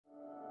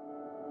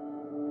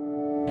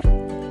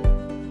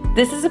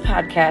This is a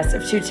podcast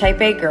of two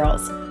Type A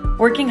girls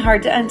working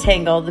hard to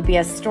untangle the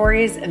BS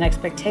stories and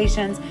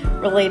expectations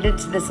related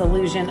to this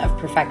illusion of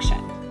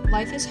perfection.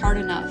 Life is hard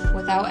enough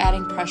without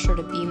adding pressure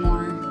to be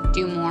more,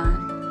 do more,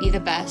 be the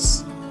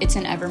best. It's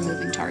an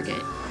ever-moving target.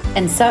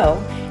 And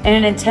so, in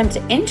an attempt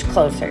to inch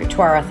closer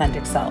to our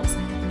authentic selves,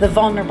 the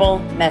vulnerable,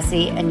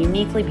 messy, and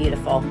uniquely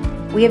beautiful,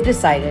 we have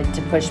decided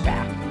to push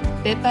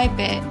back. Bit by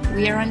bit,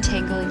 we are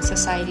untangling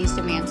society's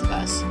demands of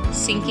us,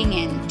 sinking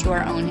in to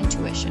our own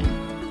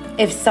intuition.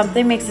 If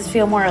something makes us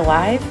feel more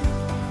alive,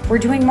 we're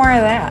doing more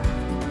of that.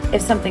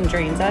 If something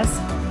drains us,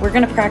 we're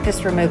going to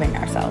practice removing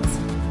ourselves.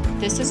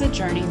 This is a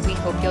journey we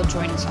hope you'll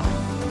join us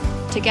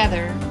on.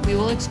 Together, we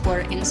will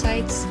explore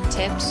insights,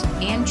 tips,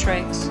 and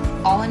tricks,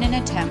 all in an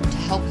attempt to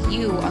help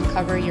you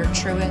uncover your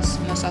truest,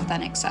 most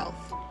authentic self.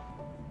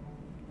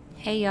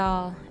 Hey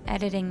y'all,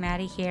 Editing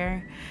Maddie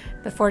here.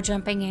 Before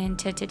jumping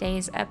into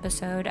today's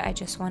episode, I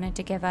just wanted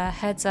to give a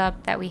heads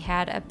up that we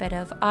had a bit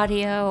of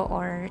audio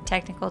or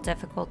technical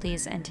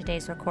difficulties in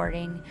today's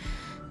recording.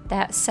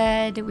 That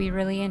said, we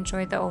really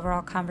enjoyed the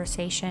overall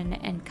conversation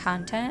and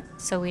content,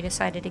 so we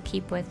decided to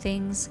keep with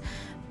things.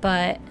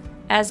 But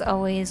as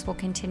always, we'll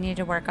continue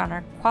to work on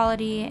our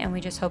quality, and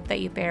we just hope that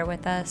you bear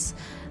with us.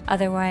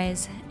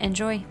 Otherwise,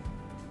 enjoy.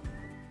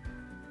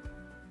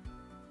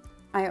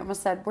 I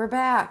almost said, we're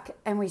back.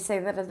 And we say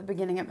that at the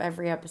beginning of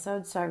every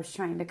episode. So I was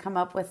trying to come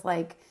up with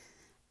like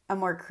a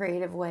more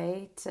creative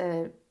way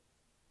to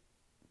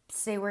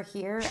say we're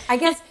here. I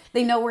guess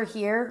they know we're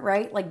here,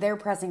 right? Like they're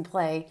pressing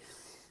play.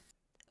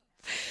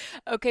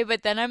 Okay,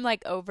 but then I'm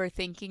like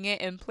overthinking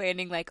it and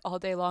planning like all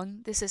day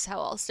long. This is how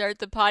I'll start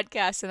the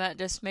podcast. And that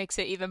just makes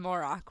it even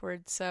more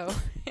awkward. So.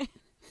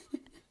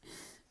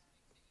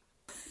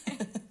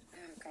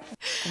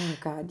 Oh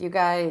God, you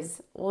guys,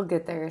 we'll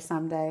get there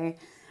someday.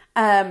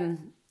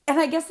 And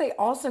I guess they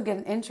also get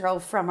an intro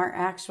from our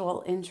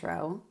actual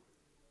intro.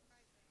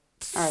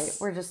 All right,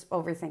 we're just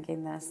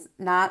overthinking this.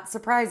 Not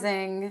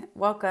surprising.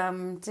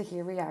 Welcome to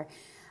Here We Are.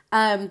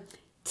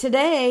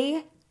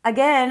 Today,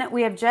 again,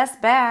 we have Jess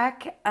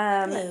back.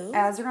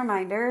 As a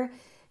reminder,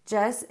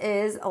 Jess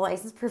is a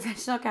licensed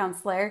professional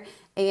counselor,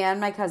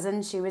 and my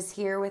cousin, she was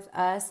here with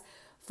us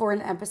for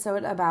an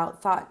episode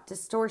about thought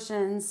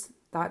distortions,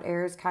 thought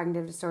errors,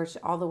 cognitive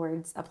distortion, all the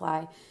words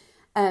apply.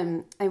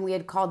 And we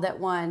had called that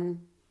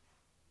one,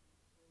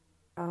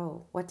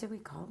 what did we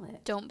call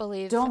it? Don't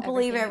believe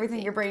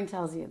everything your brain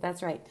tells you.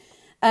 That's right.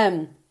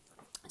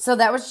 So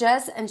that was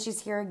Jess, and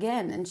she's here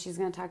again, and she's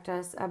going to talk to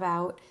us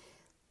about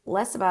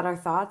less about our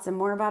thoughts and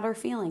more about our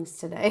feelings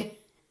today.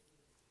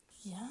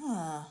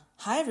 Yeah.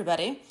 Hi,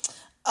 everybody.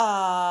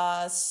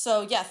 Thought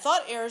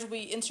errors,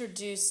 we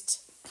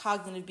introduced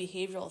cognitive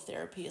behavioral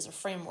therapy as a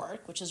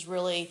framework, which is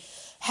really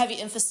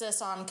heavy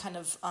emphasis on kind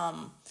of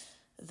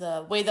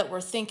the way that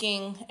we're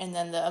thinking and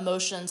then the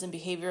emotions and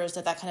behaviors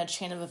that kind of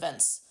chain of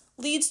events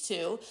leads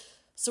to.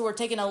 So we're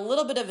taking a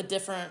little bit of a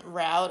different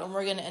route, and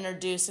we're going to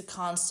introduce a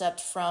concept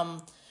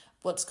from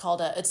what's called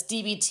it's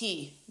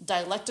DBT,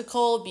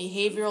 dialectical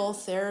behavioral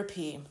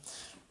therapy,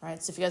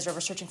 right? So if you guys are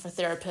ever searching for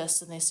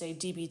therapists and they say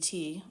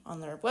DBT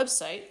on their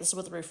website, this is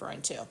what they're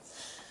referring to.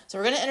 So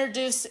we're going to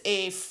introduce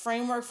a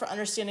framework for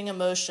understanding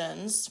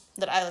emotions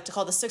that I like to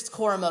call the 6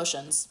 core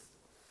emotions.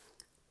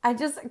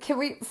 Can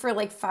we, for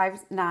like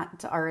 5,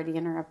 not to already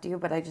interrupt you,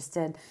 but I just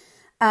did.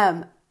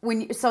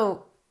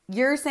 So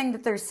you're saying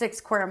that there's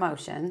 6 core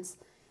emotions.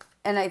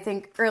 And I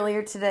think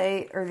earlier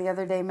today or the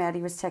other day,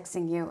 Maddie was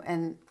texting you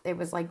and it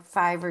was like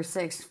 5 or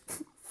 6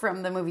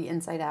 from the movie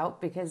Inside Out,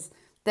 because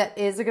that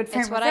is a good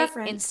frame of reference. It's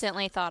what I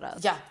instantly thought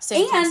of. Yeah,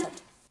 same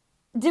concept.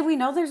 Did we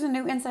know there's a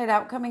new Inside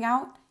Out coming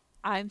out?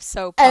 I'm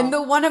so pumped. And the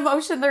one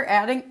emotion they're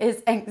adding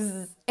is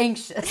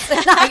anxious.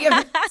 And I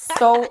am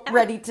so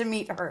ready to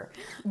meet her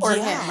or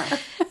him.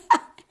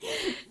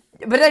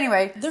 But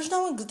anyway. There's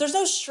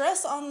no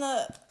stress on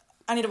the...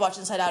 I need to watch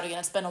Inside Out again.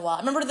 It's been a while. I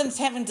remember them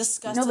having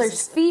disgust. No,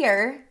 there's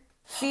fear.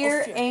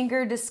 Fear,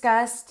 anger,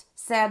 disgust,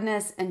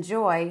 sadness, and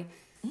joy.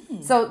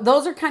 So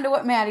those are kind of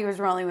what Maddie was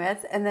rolling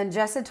with. And then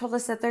Jess had told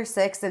us that there's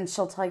 6, and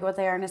she'll tell you what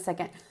they are in a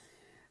second.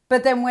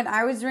 But then when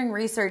I was doing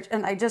research,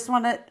 and I just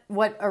wanted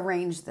what a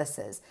range this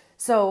is.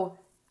 So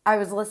I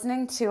was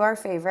listening to our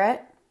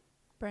favorite,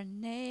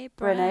 Brene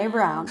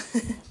Brown.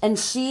 And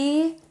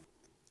she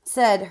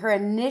said her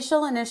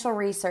initial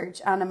research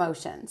on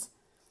emotions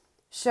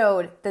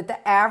showed that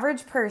the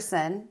average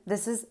person,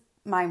 this is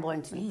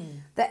mind-blowing to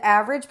me, the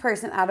average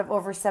person out of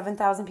over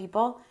 7,000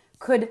 people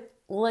could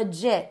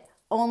legit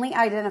only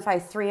identify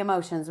 3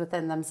 emotions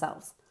within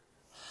themselves.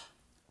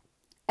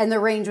 And the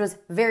range was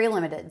very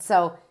limited.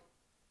 So...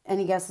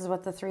 any guesses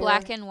what the 3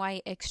 Black were? and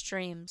white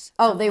extremes.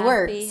 Oh, they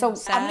were. So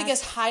I'm going to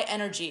guess high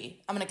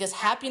energy. I'm going to guess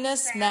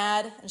happiness,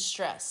 mad, and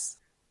stress.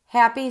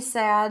 happy,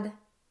 sad,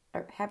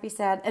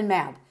 and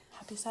mad.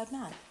 Happy, sad,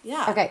 mad.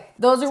 Yeah. Okay.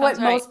 Those are Sounds what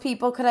right. most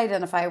people could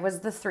identify was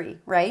the 3,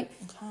 right?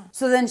 Okay.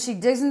 So then she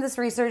digs into this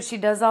research. She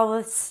does all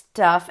this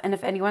stuff. And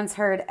if anyone's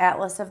heard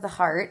Atlas of the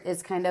Heart,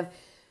 is kind of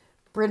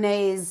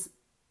Brene's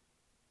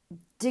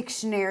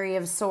dictionary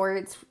of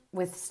sorts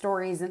with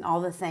stories and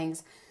all the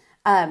things.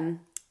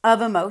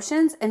 of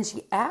emotions, and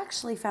she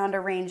actually found a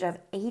range of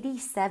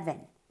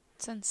 87.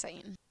 It's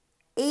insane.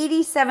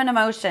 87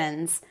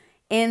 emotions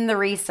in the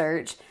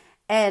research.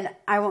 And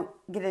I won't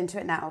get into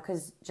it now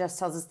because Jess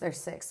tells us there's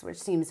 6, which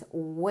seems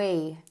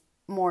way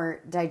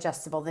more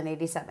digestible than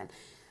 87.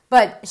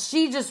 But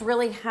she just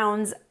really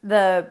hounds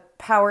the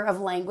power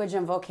of language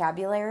and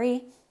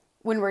vocabulary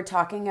when we're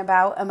talking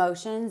about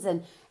emotions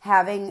and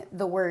having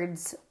the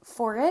words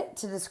for it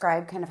to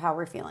describe kind of how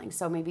we're feeling.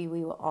 So maybe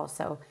we will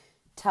also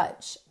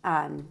touch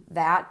on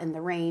that and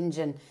the range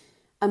and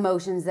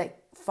emotions that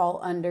fall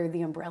under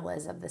the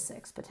umbrellas of the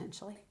 6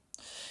 potentially.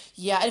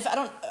 Yeah, if I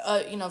don't,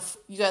 if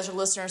you guys are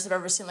listeners that have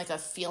ever seen like a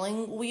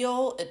feeling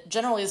wheel, it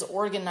generally is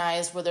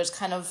organized where there's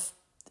kind of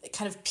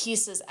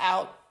pieces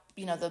out,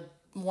 the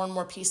more and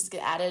more pieces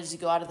get added as you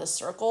go out of the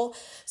circle.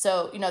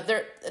 So,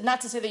 they're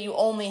not to say that you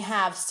only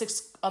have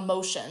 6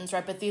 emotions,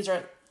 right? But these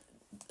are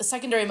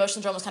secondary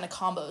emotions are almost kind of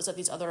combos of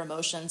these other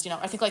emotions.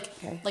 I think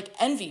like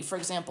envy, for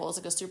example, is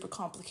like a super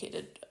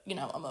complicated,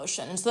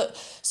 emotion. And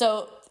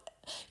so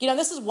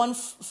this is one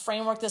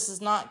framework. This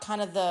is not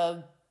kind of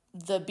the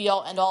be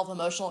all end all of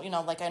emotional,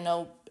 like I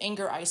know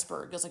anger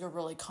iceberg is like a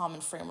really common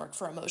framework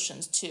for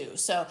emotions too.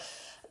 So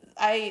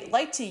I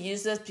like to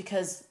use this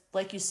because,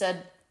 like you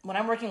said, when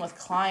I'm working with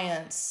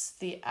clients,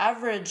 the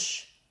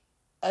average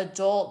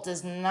adult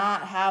does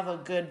not have a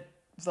good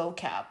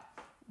vocab,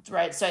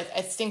 right? So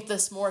I think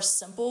the more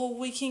simple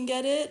we can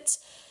get it,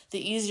 the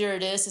easier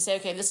it is to say,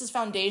 okay, this is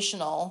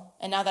foundational.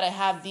 And now that I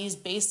have these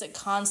basic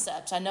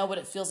concepts, I know what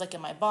it feels like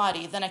in my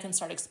body, then I can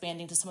start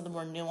expanding to some of the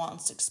more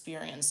nuanced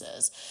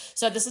experiences.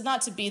 So this is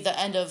not to be the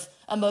end of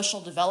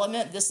emotional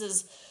development. This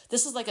is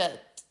like a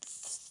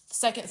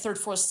second, third,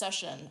 fourth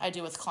session I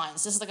do with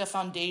clients. This is like a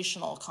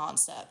foundational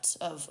concept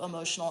of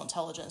emotional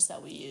intelligence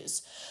that we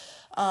use.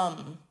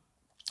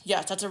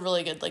 That's a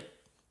really good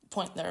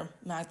point there,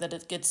 Mag, that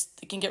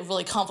it can get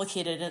really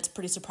complicated, and it's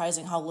pretty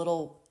surprising how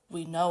little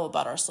we know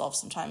about ourselves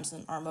sometimes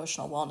in our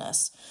emotional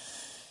wellness.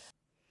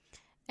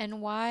 And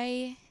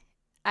why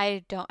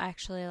I don't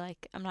actually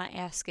I'm not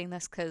asking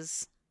this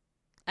because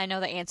I know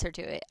the answer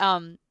to it.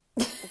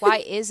 Why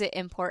is it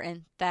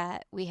important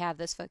that we have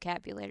this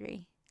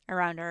vocabulary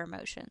around our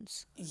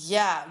emotions?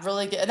 Yeah,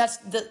 really good. And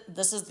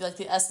this is like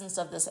the essence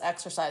of this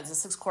exercise, the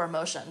 6 core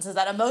emotions, is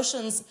that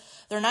emotions,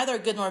 they're neither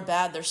good nor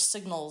bad. They're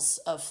signals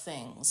of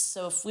things.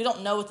 So if we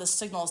don't know what the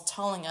signal is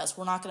telling us,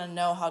 we're not going to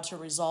know how to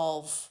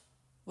resolve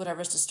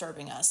whatever's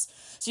disturbing us.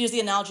 So use the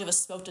analogy of a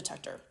smoke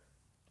detector.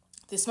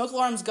 The smoke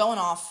alarm's going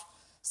off,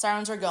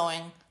 sirens are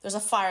going, there's a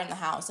fire in the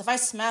house. If I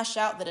smash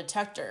out the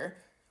detector,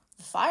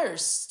 the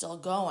fire's still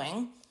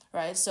going,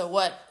 right? So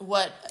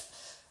what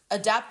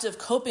adaptive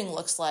coping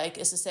looks like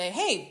is to say,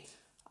 hey,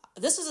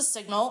 this is a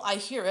signal, I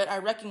hear it, I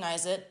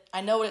recognize it, I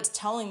know what it's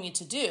telling me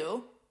to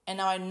do, and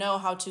now I know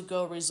how to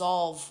go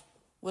resolve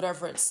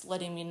whatever it's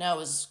letting me know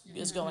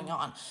is going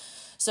on.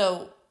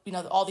 So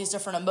all these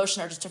different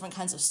emotions are just different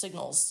kinds of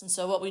signals. And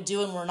so what we do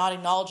when we're not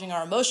acknowledging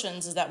our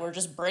emotions is that we're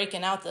just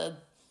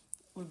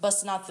we're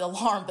busting out the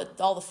alarm, but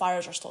all the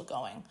fires are still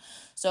going.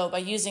 So by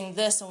using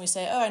this, and we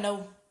say, oh, I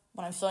know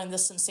when I'm feeling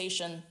this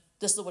sensation,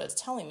 this is what it's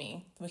telling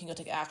me, then we can go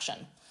take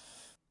action.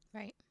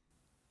 Right.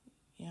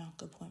 Yeah,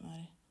 good point,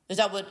 Maddie. Is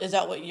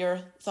that what your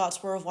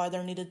thoughts were of why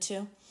they're needed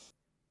too?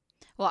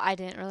 Well, I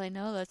didn't really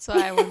know. That's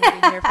why I wanted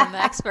to hear from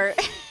the expert.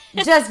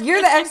 Jess,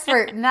 you're the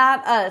expert,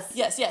 not us.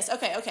 Yes.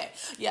 Okay.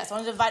 Yes, I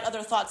want to invite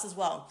other thoughts as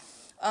well.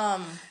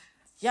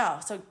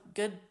 So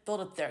good build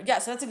up there. Yeah,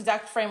 so that's the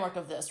exact framework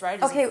of this,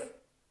 right? Okay,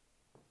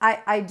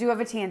 I do have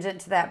a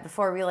tangent to that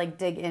before we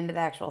dig into the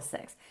actual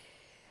 6.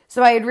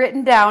 So I had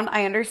written down,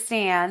 I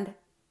understand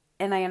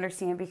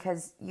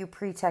because you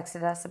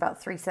pre-texted us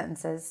about 3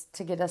 sentences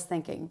to get us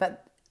thinking.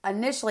 But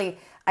initially,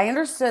 I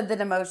understood that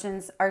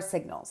emotions are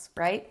signals,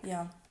 right?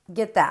 Yeah.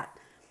 Get that.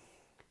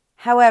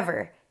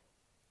 However,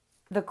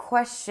 the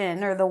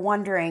question or the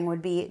wondering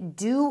would be,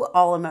 do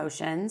all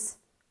emotions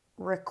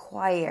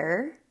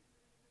require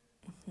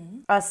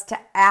us to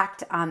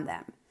act on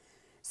them?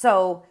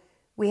 So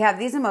we have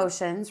these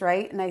emotions,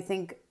 right? And I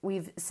think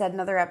we've said in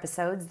other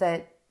episodes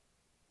that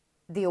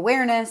the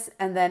awareness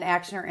and then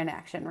action or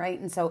inaction, right?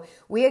 And so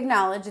we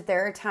acknowledge that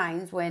there are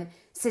times when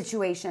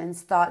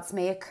situations, thoughts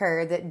may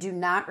occur that do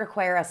not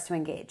require us to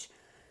engage.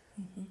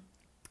 Mm-hmm.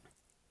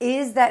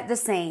 Is that the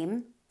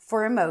same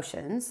for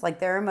emotions? Like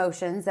there are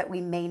emotions that we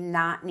may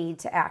not need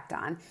to act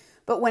on.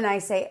 But when I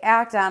say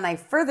act on, I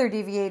further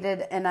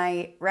deviated and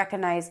I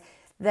recognize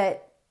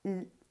that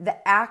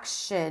the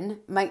action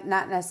might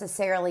not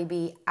necessarily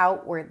be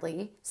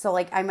outwardly. So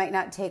I might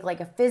not take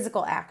a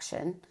physical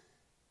action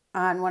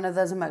on one of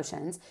those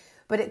emotions,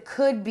 but it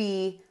could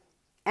be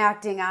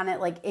acting on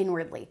it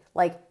inwardly,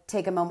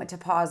 take a moment to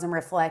pause and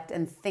reflect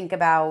and think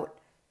about,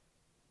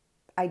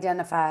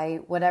 identify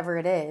whatever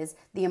it is,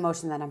 the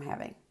emotion that I'm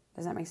having.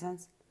 Does that make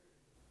sense?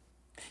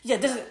 Yeah,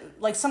 this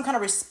is some kind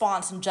of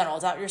response in general.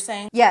 Is that what you're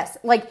saying? Yes.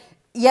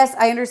 Yes,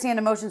 I understand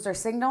emotions are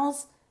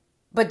signals,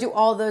 but do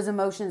all those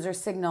emotions or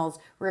signals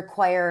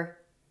require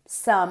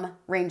some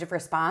range of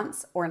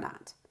response or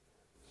not?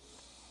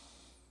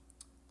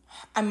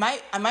 I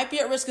might be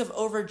at risk of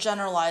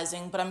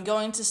overgeneralizing, but I'm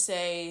going to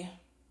say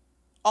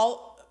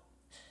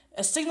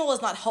a signal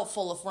is not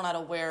helpful if we're not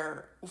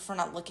aware, if we're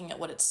not looking at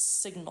what it's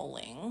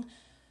signaling.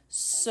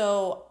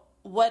 So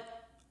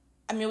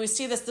we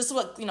see this is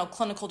what,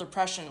 clinical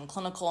depression and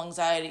clinical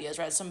anxiety is,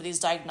 right? Some of these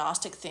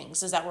diagnostic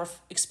things is that we're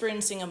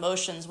experiencing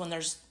emotions when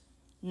there's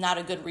not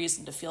a good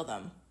reason to feel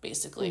them,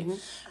 basically.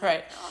 Mm-hmm.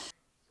 Right.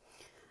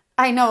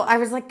 I know. I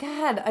was like,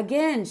 God,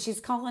 again,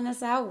 she's calling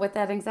us out with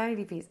that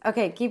anxiety piece.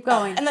 Okay, keep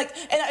going. And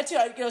I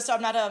too, so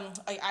I'm not,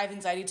 I have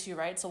anxiety too,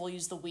 right? So we'll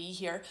use the we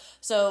here.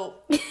 So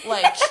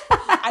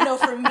I know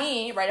for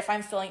me, right, if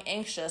I'm feeling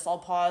anxious, I'll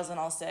pause and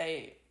I'll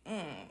say,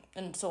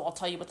 and so I'll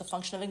tell you what the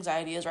function of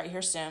anxiety is right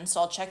here soon.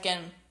 So I'll check in,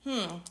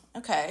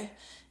 okay.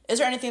 Is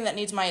there anything that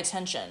needs my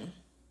attention?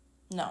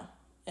 No.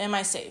 Am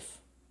I safe?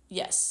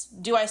 Yes.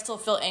 Do I still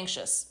feel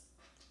anxious?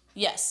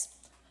 Yes.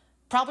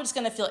 Probably just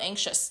going to feel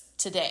anxious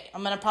today.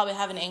 I'm going to probably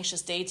have an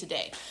anxious day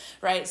today,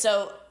 right?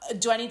 So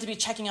do I need to be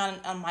checking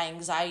on my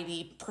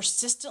anxiety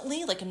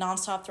persistently, like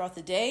nonstop throughout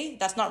the day?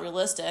 That's not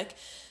realistic.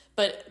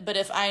 But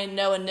if I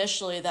know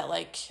initially that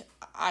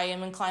I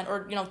am inclined,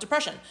 or,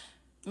 depression,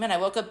 man, I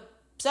woke up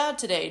sad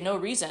today, no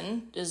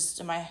reason.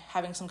 Am I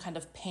having some kind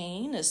of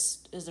pain?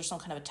 Is there some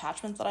kind of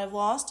attachment that I've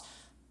lost?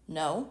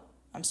 No,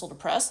 I'm still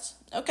depressed.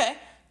 Okay.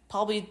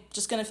 Probably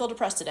just going to feel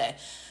depressed today.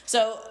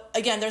 So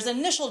again, there's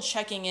initial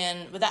checking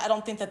in, but I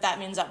don't think that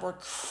means that we're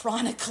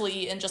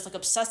chronically and just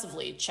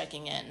obsessively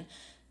checking in.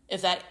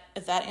 If that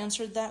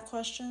answered that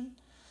question.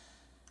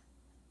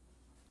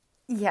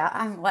 Yeah,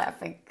 I'm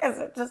laughing because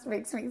it just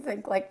makes me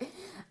think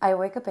I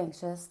wake up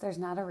anxious. There's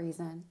not a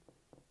reason.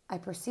 I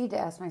proceed to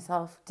ask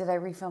myself, did I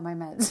refill my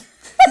meds?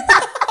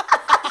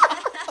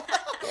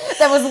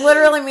 That was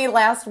literally me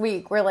last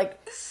week where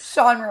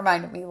Sean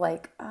reminded me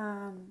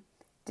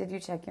did you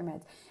check your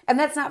meds? And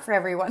that's not for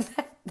everyone.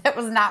 That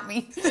was not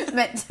me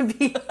meant to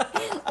be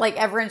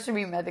everyone should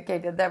be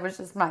medicated. That was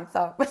just my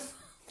thought.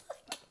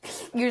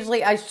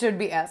 Usually I should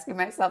be asking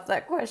myself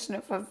that question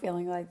if I'm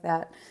feeling like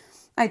that.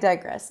 I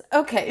digress.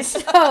 Okay,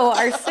 so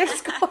our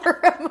 6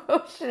 core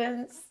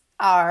emotions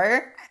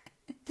are...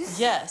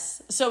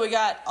 Yes. So we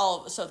got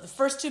so the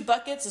first 2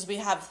 buckets is we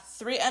have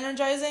 3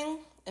 energizing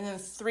and then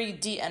 3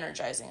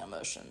 de-energizing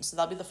emotions. So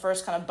that'll be the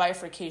first kind of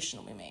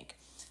bifurcation we make.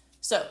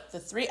 So the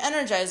 3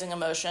 energizing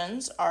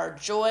emotions are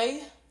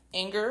joy,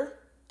 anger,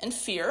 and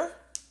fear.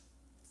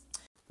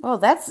 Well,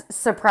 that's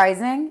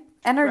surprising.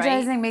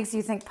 Energizing makes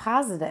you think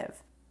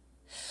positive.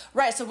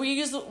 Right. So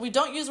we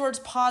don't use words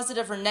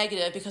positive or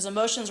negative because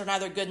emotions are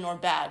neither good nor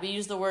bad. We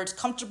use the words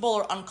comfortable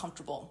or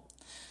uncomfortable.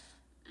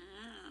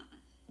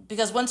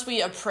 Because once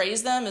we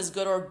appraise them as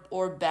good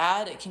or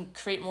bad, it can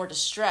create more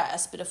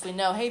distress. But if we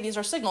know, hey, these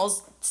are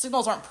signals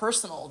aren't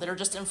personal. They're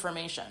just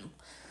information.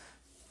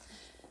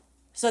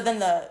 So then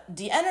the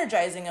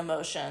de-energizing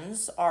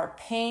emotions are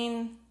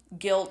pain,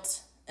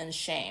 guilt, and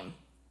shame.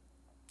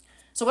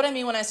 So what I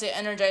mean when I say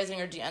energizing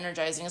or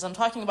de-energizing is I'm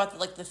talking about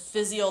the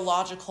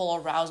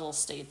physiological arousal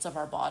states of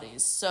our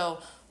bodies. So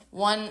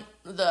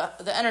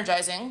the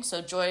energizing,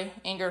 so joy,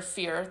 anger,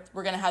 fear,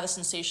 we're going to have the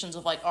sensations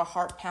of our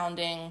heart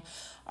pounding,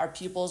 our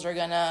pupils are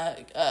going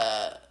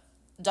to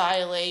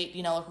dilate,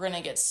 we're going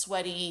to get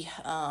sweaty,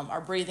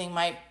 our breathing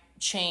might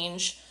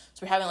change.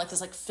 So we're having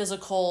this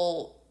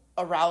physical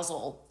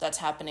arousal that's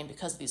happening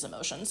because of these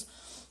emotions.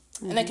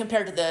 Mm-hmm. And then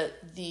compared to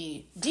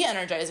the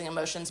de-energizing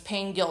emotions,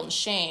 pain, guilt, and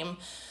shame,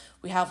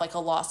 we have a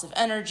loss of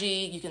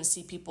energy. You can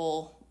see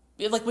people,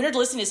 when you're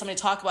listening to somebody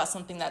talk about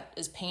something that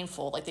is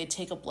painful, they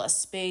take up less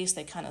space,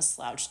 they kind of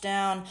slouch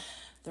down,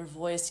 their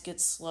voice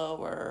gets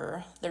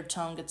slower, their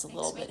tone gets a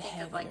little bit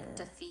heavier. Of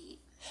defeat.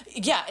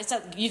 Yeah, it's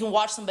that you can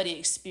watch somebody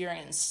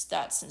experience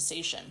that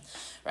sensation,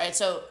 right?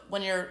 So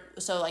when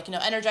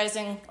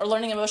energizing or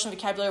learning emotion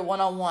vocabulary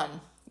 101,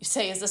 you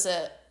say, is this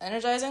a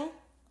energizing?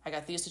 I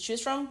got these to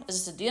choose from.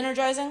 Is this a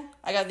de-energizing?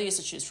 I got these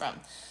to choose from.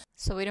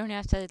 So we don't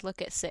have to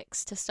look at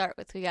 6 to start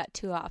with. We got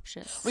 2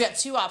 options. We got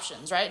 2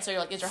 options, right? So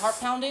you're is your heart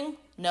pounding?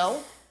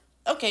 No.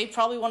 Okay,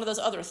 probably one of those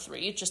other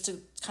 3, just to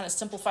kind of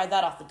simplify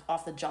that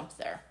off the jump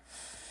there.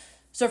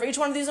 So for each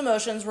one of these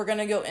emotions, we're going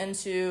to go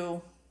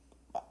into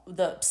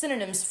the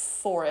synonyms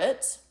for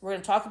it. We're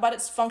going to talk about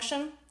its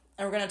function,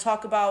 and we're going to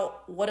talk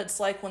about what it's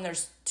like when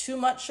there's too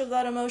much of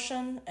that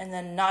emotion and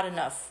then not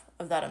enough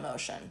of that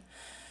emotion.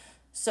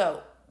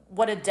 So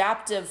what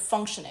adaptive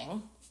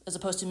functioning as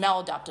opposed to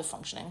maladaptive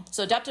functioning.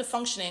 So adaptive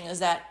functioning is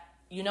that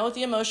you know what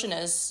the emotion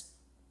is,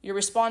 you're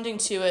responding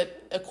to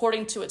it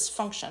according to its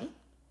function,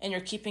 and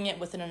you're keeping it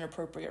within an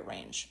appropriate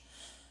range.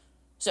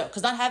 So,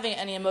 because not having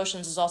any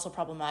emotions is also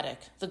problematic.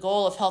 The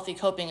goal of healthy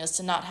coping is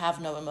to not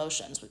have no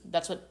emotions.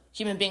 That's what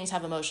human beings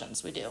have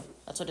emotions. We do.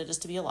 That's what it is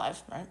to be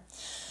alive, right?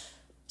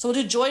 So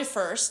we'll do joy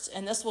first,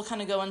 and this will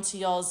kind of go into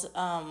y'all's, you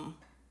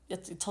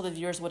have to tell the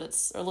viewers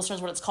or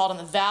listeners what it's called in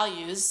the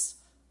values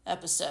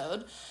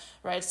episode,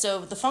 right? So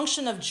the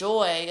function of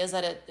joy is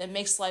that it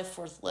makes life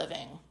worth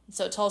living.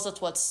 So it tells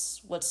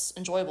us what's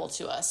enjoyable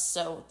to us.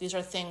 So these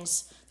are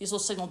things, these will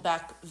signal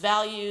back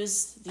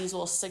values, these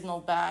will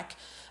signal back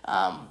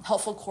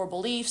helpful core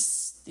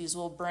beliefs, these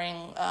will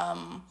bring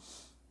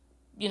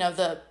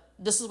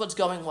this is what's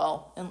going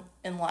well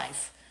in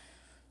life.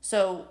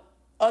 So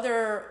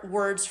other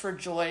words for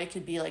joy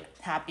could be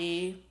like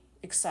happy,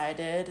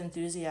 excited,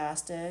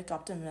 enthusiastic,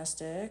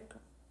 optimistic.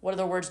 What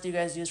other words do you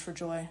guys use for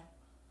joy?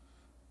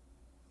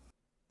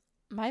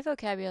 My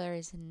vocabulary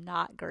is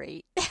not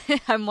great.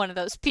 I'm one of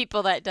those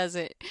people that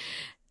doesn't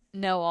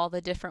know all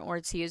the different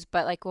words to use.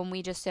 But like when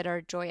we just did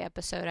our joy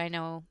episode, I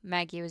know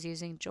Maggie was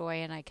using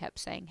joy and I kept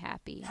saying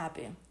happy.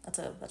 Happy.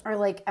 Or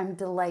like I'm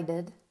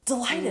delighted.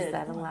 Delighted. I use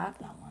that a lot. I like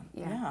that one.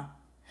 Yeah.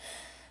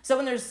 So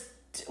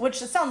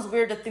which it sounds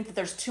weird to think that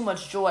there's too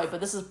much joy,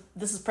 but this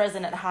is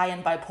present at high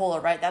and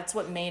bipolar, right? That's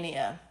what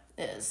mania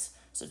is.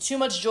 So too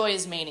much joy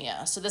is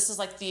mania. So this is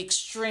like the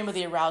extreme of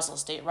the arousal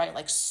state, right?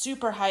 Like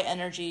super high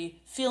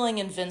energy, feeling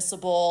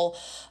invincible.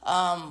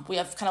 We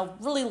have kind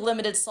of really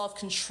limited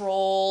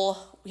self-control.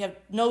 We have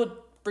no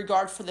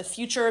regard for the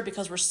future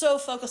because we're so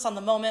focused on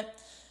the moment,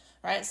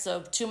 right?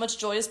 So too much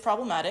joy is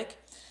problematic.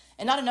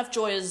 And not enough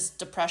joy is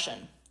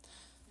depression,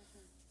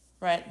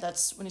 right?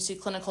 That's when you see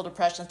clinical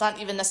depression. It's not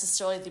even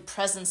necessarily the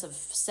presence of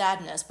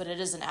sadness, but it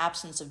is an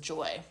absence of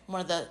joy.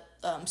 One of the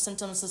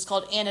symptoms is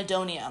called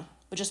anhedonia,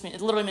 which just means,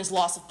 it literally means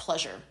loss of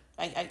pleasure.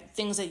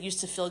 Things that used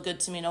to feel good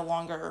to me no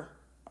longer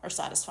are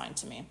satisfying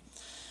to me,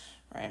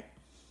 right?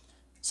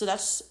 So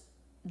that's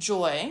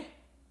joy.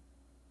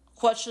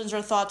 Questions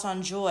or thoughts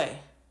on joy?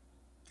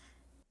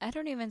 I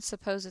don't even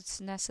suppose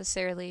it's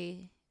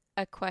necessarily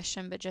a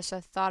question, but just a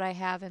thought I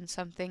have, and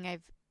something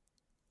I've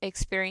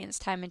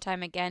experienced time and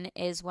time again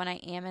is when I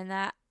am in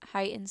that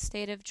heightened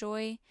state of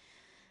joy,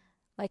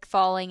 like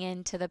falling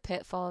into the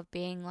pitfall of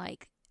being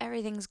like,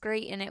 everything's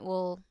great and it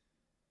will,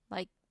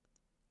 like,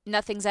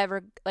 nothing's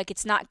ever, like,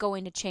 it's not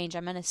going to change.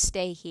 I'm going to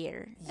stay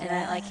here. Yeah. And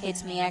that, like,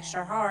 hits me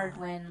extra hard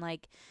when,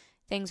 like,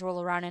 things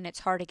roll around and it's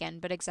hard again.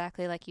 But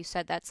exactly like you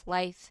said, that's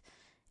life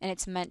and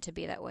it's meant to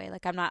be that way.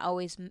 Like, I'm not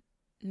always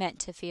meant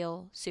to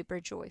feel super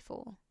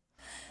joyful.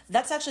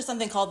 That's actually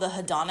something called the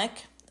hedonic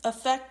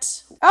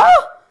effect.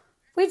 Oh,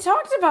 we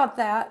talked about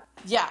that.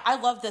 Yeah, I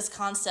love this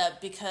concept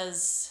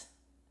because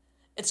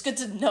it's good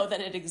to know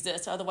that it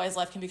exists. Otherwise,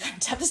 life can be kind of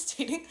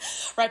devastating,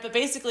 right? But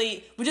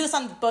basically, we do this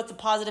on both the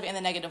positive and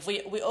the negative.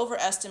 We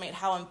overestimate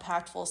how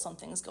impactful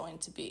something's going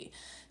to be.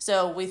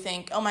 So we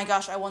think, oh my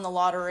gosh, I won the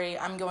lottery.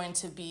 I'm going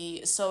to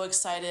be so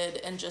excited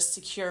and just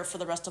secure for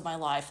the rest of my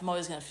life. I'm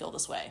always going to feel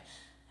this way.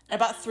 And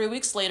about 3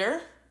 weeks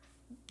later,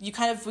 we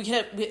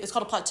hit it's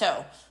called a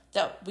plateau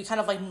that we kind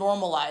of like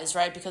normalize,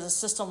 right? Because the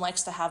system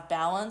likes to have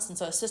balance. And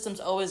so a system's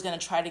always going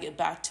to try to get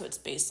back to its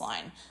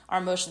baseline. Our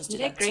emotions do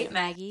that too. You did great,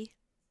 Maggie.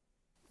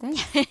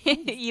 Thanks.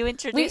 You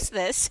introduced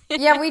this.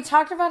 Yeah, we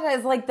talked about it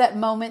as like that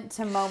moment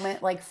to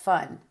moment, like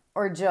fun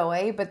or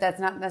joy, but that's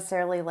not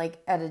necessarily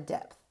like at a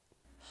depth.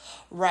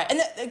 Right. And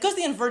it goes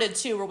the inverted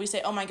too, where we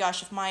say, oh my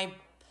gosh, if my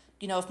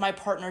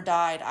partner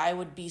died, I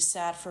would be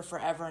sad for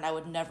forever and I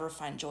would never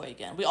find joy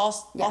again. We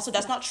also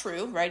that's not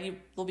true, right? You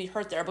will be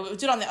hurt there. But we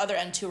do it on the other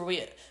end too,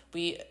 where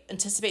we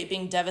anticipate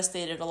being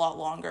devastated a lot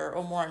longer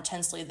or more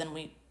intensely than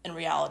we in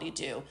reality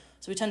do.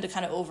 So we tend to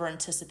kind of over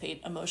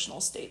anticipate emotional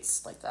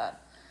states like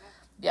that.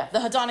 Yeah, the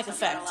hedonic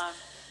effect.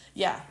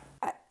 Yeah.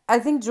 I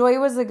think joy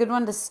was a good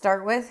one to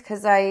start with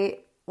because I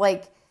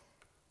like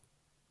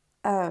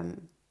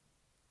I'm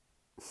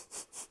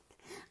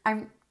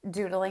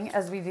doodling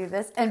as we do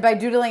this. And by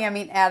doodling, I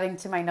mean adding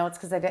to my notes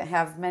because I didn't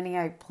have many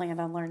I planned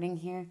on learning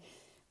here.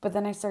 But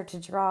then I start to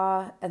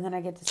draw and then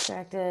I get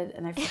distracted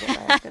and I forget what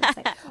I was going to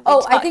say.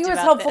 I think it was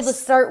helpful to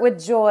start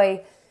with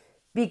joy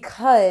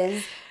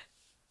because,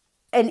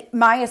 and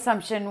my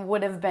assumption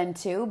would have been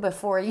too,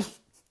 before you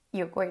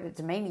equate it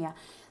to mania,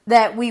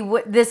 that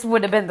this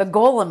would have been the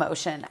goal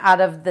emotion out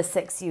of the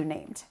 6 you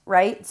named,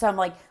 right? So I'm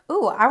like,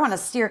 ooh, I want to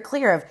steer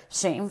clear of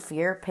shame,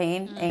 fear,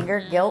 pain,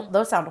 anger, guilt.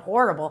 Those sound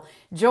horrible.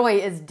 Joy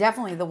is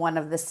definitely the one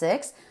of the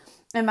 6.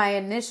 And my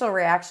initial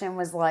reaction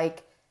was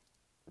like,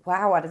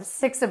 wow, out of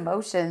 6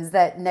 emotions,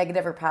 that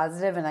negative or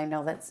positive, and I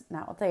know that's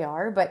not what they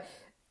are, but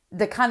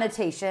the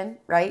connotation,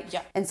 right?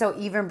 Yeah. And so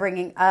even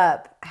bringing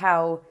up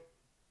how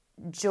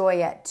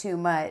joy at too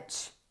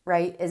much,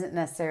 right, isn't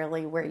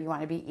necessarily where you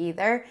want to be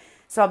either.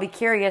 So I'll be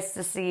curious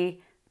to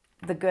see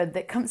the good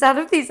that comes out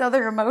of these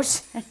other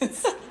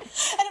emotions.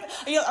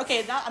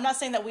 Okay, I'm not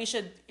saying that we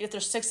should, if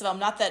there's 6 of them,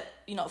 not that,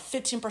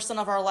 15%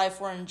 of our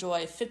life we're in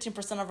joy,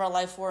 15% of our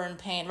life we're in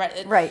pain,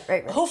 right?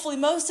 Right. Hopefully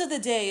most of the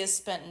day is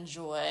spent in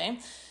joy,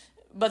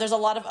 but there's a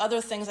lot of other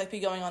things that could be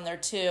going on there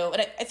too.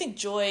 And I think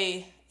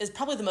joy is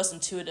probably the most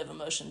intuitive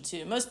emotion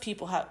too. Most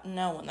people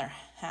know when they're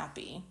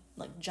happy,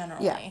 like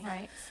generally.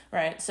 Yeah.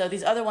 Right. So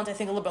these other ones I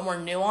think a little bit more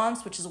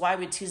nuanced, which is why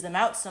we tease them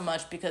out so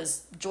much,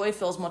 because joy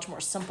feels much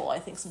more simple, I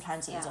think,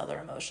 sometimes than these other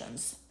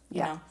emotions.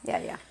 You know?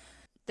 Yeah.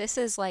 This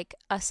is like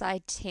a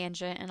side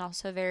tangent and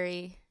also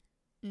very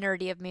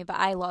nerdy of me, but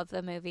I love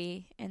the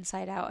movie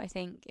Inside Out. I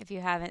think if you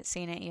haven't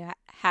seen it, you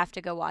have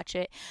to go watch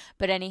it.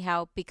 But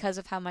anyhow, because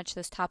of how much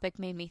this topic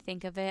made me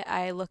think of it,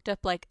 I looked up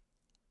like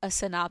a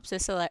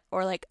synopsis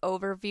or like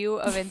overview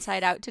of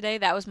Inside Out today.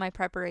 That was my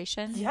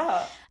preparation.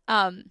 Yeah.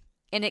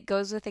 And it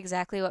goes with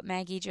exactly what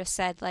Maggie just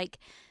said. Like,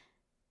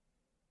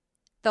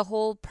 the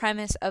whole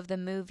premise of the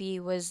movie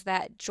was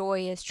that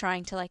Joy is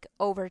trying to like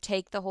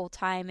overtake the whole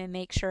time and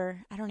make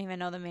sure, I don't even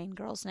know the main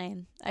girl's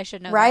name. I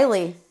should know.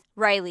 Riley.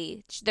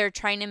 Riley. They're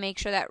trying to make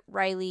sure that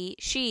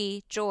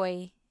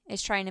Joy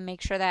is trying to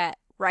make sure that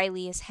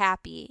Riley is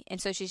happy. And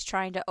so she's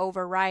trying to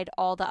override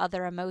all the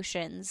other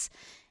emotions.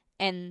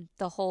 And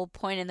the whole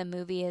point of the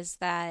movie is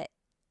that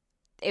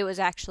it was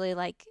actually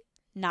like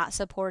not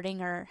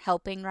supporting or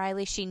helping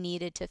Riley. She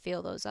needed to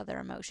feel those other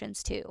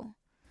emotions too.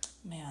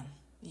 Man.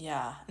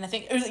 Yeah. And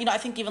I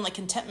think even like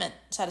contentment,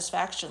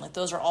 satisfaction, like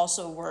those are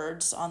also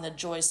words on the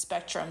joy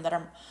spectrum that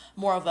are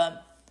more of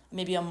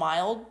maybe a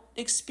mild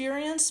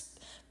experience.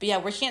 But yeah,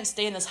 we can't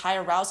stay in this high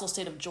arousal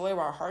state of joy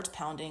where our heart's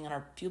pounding and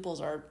our pupils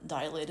are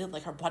dilated.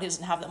 Like our body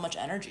doesn't have that much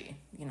energy,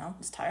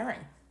 it's tiring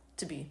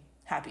to be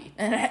happy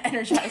and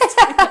energized.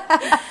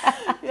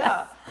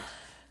 Yeah.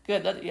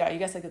 Good. Yeah. You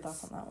guys had good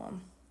thoughts on that one.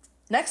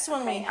 Next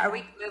one are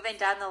we moving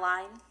down the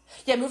line?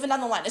 Yeah, moving down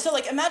the line. So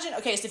like imagine,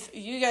 so if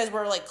you guys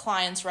were like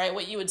clients, right,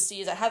 what you would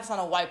see is I have this on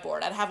a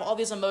whiteboard. I'd have all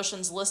these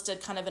emotions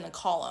listed kind of in a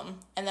column,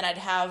 and then I'd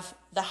have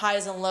the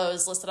highs and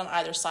lows listed on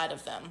either side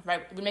of them,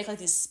 right? We make like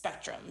these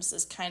spectrums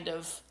is kind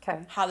of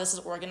how this is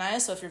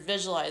organized. So if you're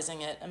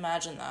visualizing it,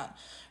 imagine that,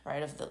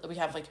 right? We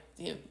have like,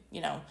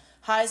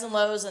 highs and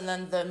lows, and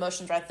then the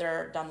emotions right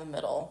there down the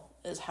middle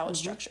is how it's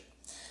structured.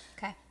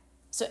 Okay.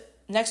 So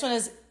next one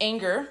is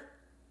anger.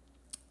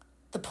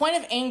 The point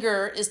of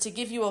anger is to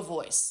give you a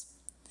voice.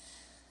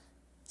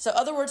 So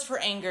other words for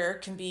anger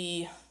can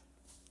be,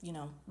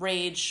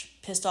 rage,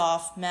 pissed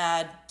off,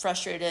 mad,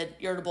 frustrated,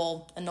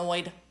 irritable,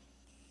 annoyed.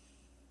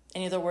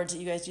 Any other words that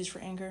you guys use for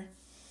anger?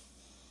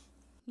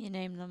 You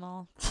named them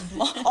all.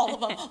 All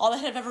of them. All that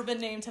have ever been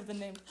named have been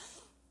named. Do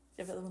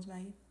you have other ones,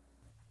 Maggie?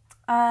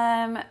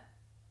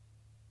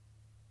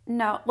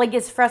 No. Like,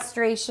 is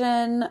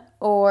frustration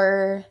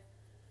or...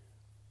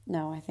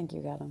 No, I think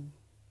you got them.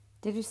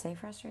 Did you say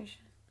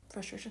frustration?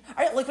 Frustration.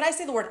 Like when I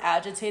say the word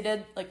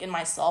agitated, like in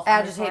myself,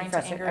 agitated,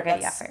 frustrated. Okay,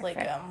 yeah,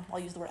 fair. I'll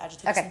use the word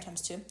agitated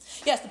sometimes too.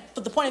 Yes,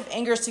 but the point of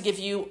anger is to give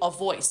you a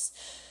voice.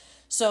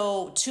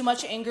 So too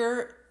much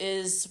anger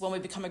is when we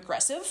become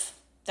aggressive.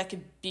 That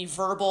could be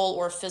verbal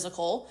or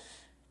physical.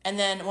 And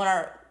then when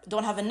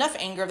don't have enough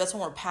anger, that's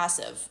when we're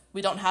passive.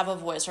 We don't have a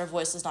voice. Our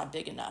voice is not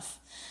big enough.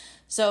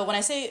 So when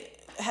I say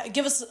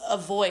give us a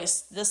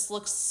voice, this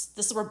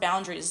is where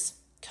boundaries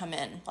come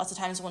in. Lots of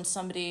times when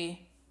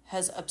somebody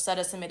has upset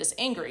us and made us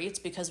angry, it's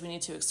because we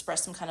need to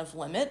express some kind of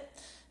limit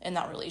in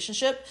that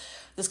relationship.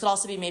 This could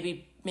also be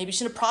maybe you need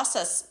to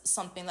process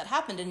something that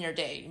happened in your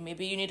day.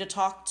 Maybe you need to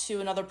talk to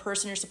another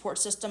person in your support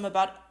system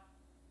about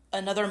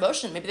another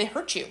emotion. Maybe they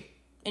hurt you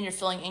and you're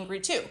feeling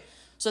angry too.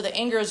 So the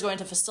anger is going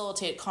to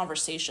facilitate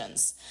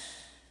conversations.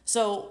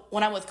 So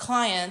when I'm with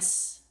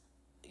clients,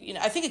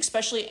 I think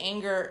especially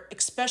anger,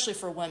 especially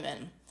for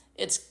women,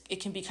 it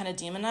can be kind of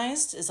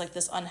demonized as like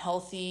this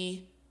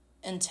unhealthy,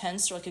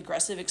 intense or like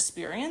aggressive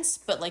experience,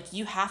 but like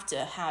you have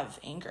to have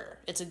anger.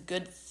 It's a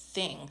good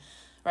thing,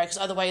 right? Because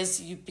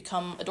otherwise you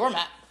become a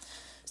doormat.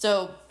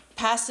 So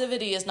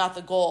passivity is not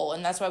the goal,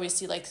 and that's why we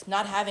see like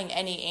not having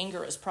any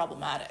anger is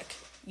problematic,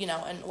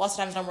 and lots of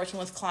times when I'm working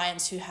with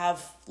clients who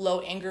have low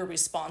anger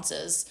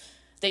responses,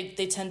 they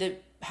tend to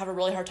have a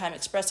really hard time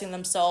expressing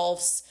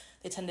themselves.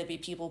 They tend to be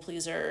people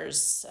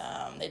pleasers.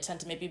 They tend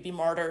to maybe be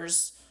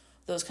martyrs.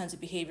 Those kinds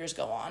of behaviors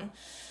go on.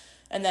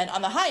 And then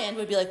on the high end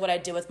would be like what I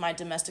did with my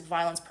domestic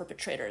violence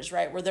perpetrators,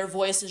 right? Where their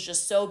voice is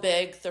just so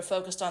big, they're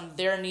focused on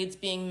their needs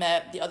being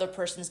met, the other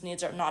person's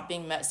needs are not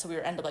being met, so we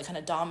end up like kind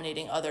of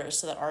dominating others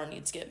so that our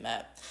needs get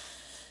met.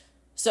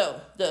 So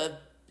the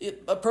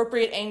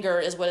appropriate anger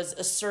is what is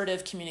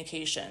assertive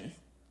communication.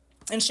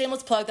 And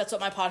shameless plug, that's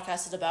what my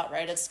podcast is about,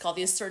 right? It's called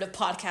the Assertive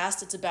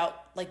Podcast. It's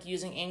about like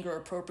using anger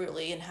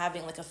appropriately and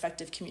having like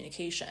effective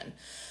communication.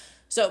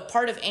 So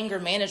part of anger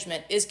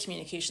management is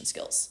communication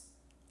skills.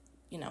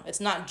 It's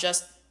not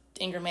just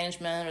anger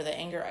management or the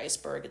anger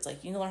iceberg. It's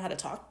like you learn how to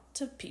talk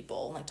to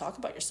people and like talk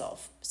about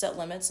yourself, set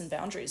limits and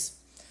boundaries.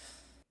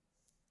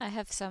 I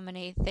have so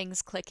many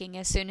things clicking.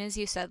 As soon as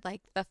you said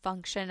like the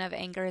function of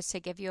anger is to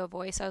give you a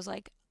voice, I was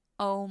like,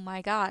 oh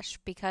my gosh,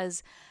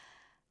 because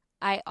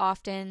I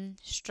often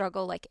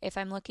struggle, like if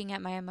I'm looking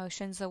at my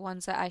emotions, the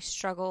ones that I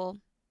struggle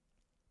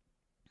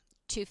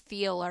to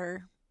feel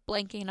are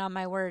blanking on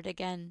my word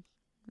again.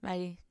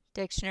 My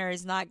dictionary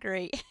is not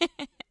great.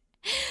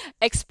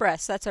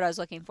 Express, that's what I was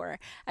looking for.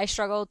 I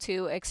struggle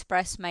to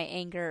express my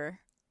anger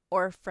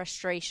or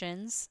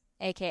frustrations,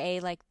 aka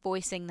like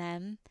voicing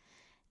them,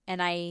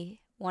 and I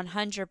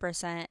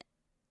 100%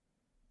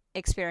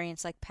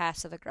 experience like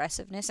passive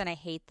aggressiveness, and I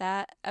hate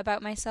that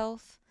about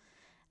myself.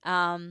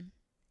 And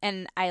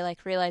I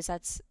like realize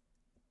that's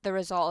the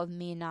result of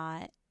me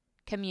not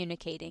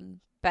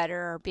communicating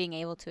better or being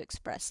able to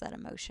express that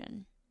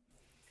emotion.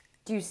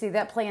 Do you see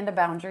that play into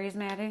boundaries,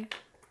 Maddie?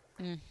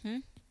 Mm-hmm.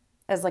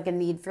 As like a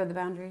need for the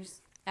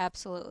boundaries?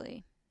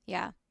 Absolutely.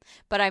 Yeah.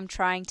 But I'm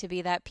trying to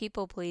be that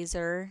people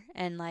pleaser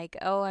and like,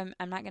 oh,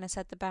 I'm not going to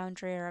set the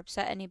boundary or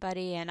upset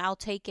anybody, and I'll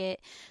take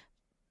it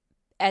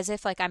as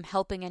if like I'm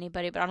helping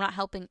anybody, but I'm not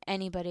helping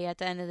anybody at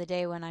the end of the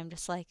day when I'm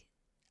just like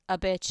a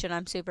bitch and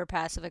I'm super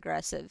passive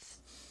aggressive.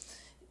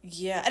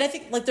 Yeah, and I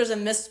think like there's a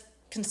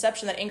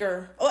misconception that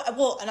anger,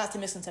 well, not the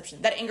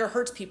misconception, that anger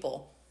hurts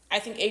people. I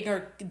think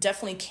anger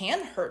definitely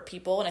can hurt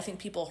people, and I think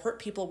people hurt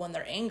people when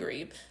they're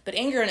angry, but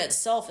anger in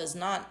itself is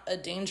not a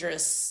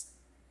dangerous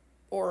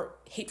or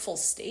hateful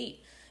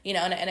state, you know,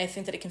 and I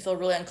think that it can feel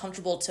really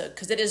uncomfortable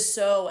because it is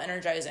so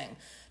energizing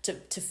to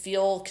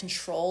feel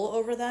control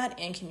over that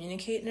and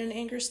communicate in an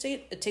anger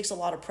state. It takes a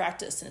lot of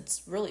practice, and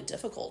it's really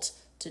difficult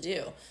to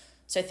do.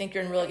 So I think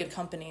you're in really good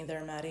company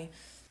there, Maddie.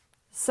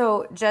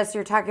 So, Jess,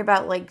 you're talking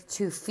about like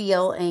to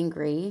feel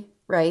angry,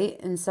 right?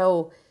 And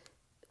so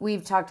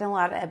we've talked in a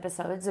lot of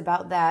episodes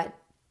about that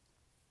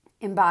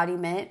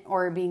embodiment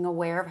or being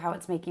aware of how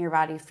it's making your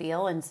body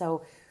feel. And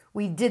so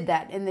we did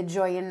that in the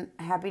joy and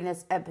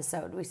happiness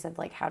episode. We said,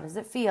 like, how does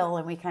it feel?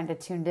 And we kind of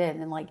tuned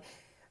in and like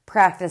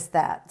practiced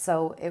that.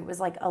 So it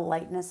was like a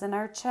lightness in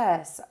our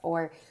chest,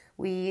 or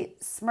we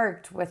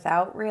smirked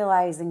without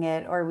realizing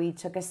it, or we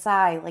took a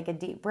sigh, like a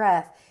deep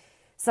breath.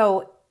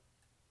 So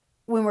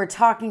when we're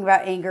talking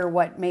about anger,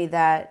 what made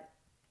that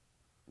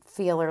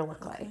feel or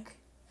look like?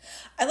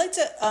 I like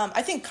to,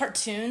 I think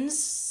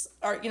cartoons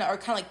are kind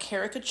of like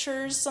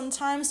caricatures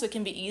sometimes, so it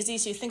can be easy.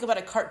 So you think about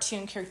a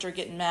cartoon character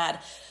getting mad,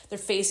 their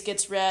face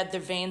gets red,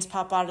 their veins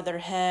pop out of their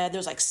head,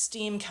 there's like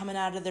steam coming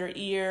out of their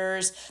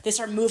ears, they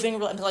start moving,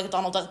 like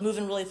Donald Duck,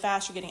 moving really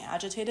fast or getting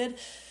agitated.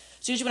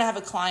 So usually when I have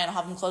a client, I'll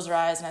have them close their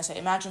eyes and I say,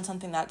 imagine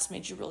something that's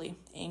made you really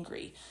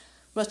angry.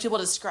 Most people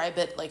describe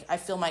it like, I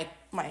feel my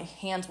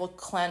hands will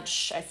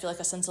clench. I feel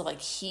like a sense of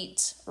like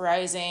heat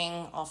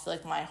rising. I'll feel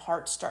like my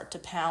heart start to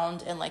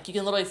pound. And like, you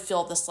can literally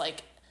feel this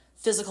like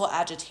physical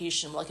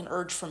agitation, like an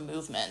urge for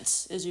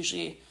movement is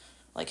usually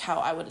like how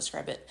I would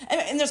describe it.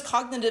 And there's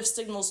cognitive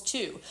signals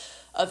too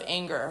of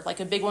anger.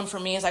 Like a big one for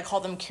me is I call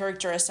them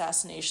character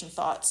assassination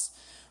thoughts,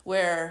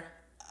 where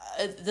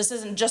this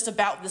isn't just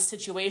about the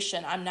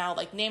situation. I'm now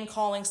like name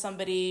calling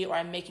somebody, or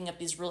I'm making up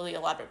these really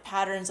elaborate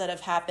patterns that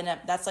have happened.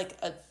 That's like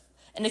a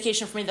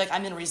indication for me that like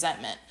I'm in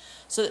resentment.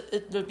 So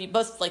it would be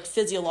both like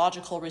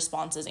physiological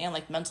responses and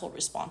like mental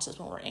responses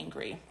when we're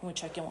angry, when we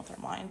check in with our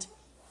mind,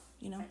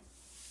 you know?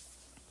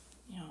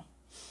 Yeah.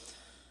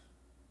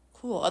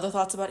 Cool. Other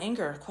thoughts about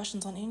anger?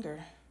 Questions on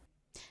anger?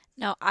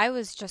 No, I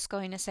was just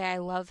going to say I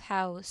love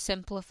how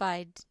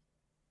simplified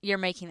you're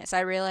making this.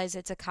 I realize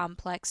it's a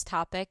complex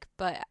topic,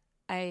 but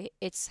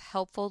it's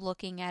helpful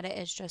looking at it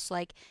as just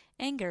like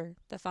anger.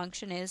 The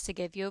function is to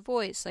give you a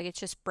voice. Like, it's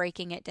just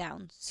breaking it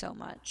down so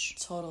much.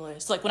 Totally.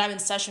 So like when I'm in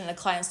session and a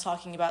client's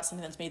talking about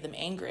something that's made them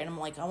angry, and I'm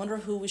like, I wonder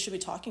who we should be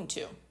talking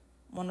to. I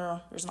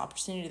wonder there's an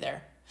opportunity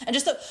there. And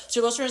just so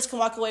your listeners can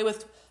walk away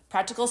with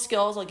practical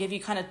skills, I'll give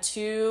you kind of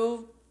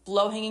 2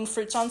 low-hanging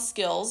fruits on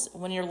skills.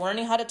 When you're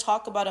learning how to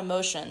talk about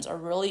emotions, a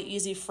really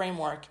easy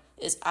framework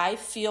is I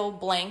feel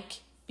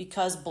blank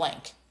because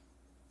blank.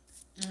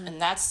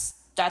 And that's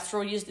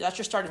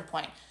your starting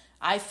point.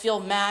 I feel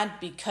mad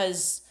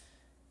because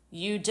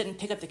you didn't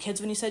pick up the kids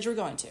when you said you were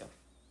going to.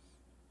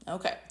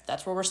 Okay,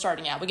 that's where we're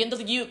starting at. We get into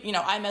the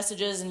I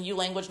messages and you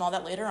language and all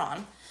that later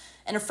on.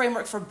 And a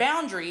framework for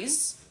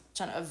boundaries,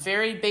 kind of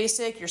very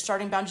basic, your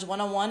starting boundaries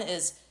 101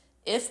 is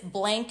if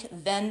blank,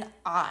 then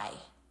I.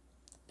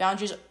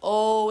 Boundaries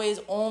always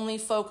only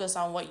focus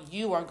on what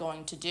you are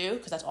going to do,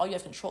 because that's all you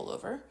have control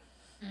over.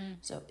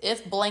 So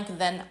if blank,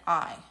 then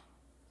I.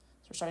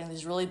 So we're starting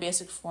these really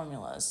basic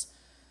formulas.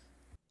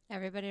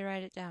 Everybody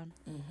write it down.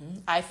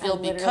 I feel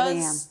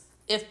because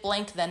if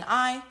blank, then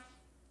I.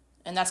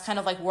 And that's kind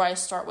of like where I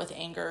start with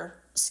anger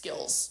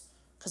skills,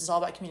 because it's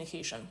all about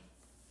communication.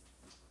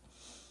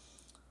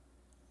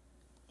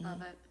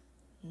 Love it.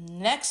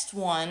 Next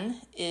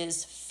one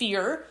is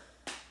fear.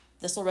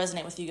 This will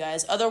resonate with you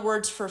guys. Other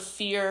words for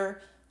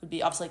fear would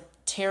be obviously like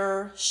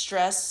terror,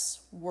 stress,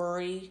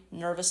 worry,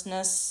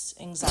 nervousness,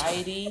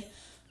 anxiety.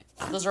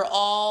 Those are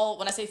all,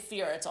 when I say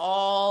fear, it's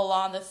all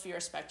on the fear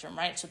spectrum,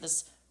 right? So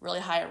this really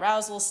high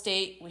arousal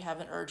state, we have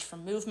an urge for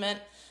movement.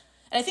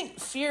 And I think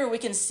fear, we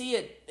can see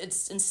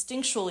it's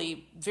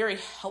instinctually very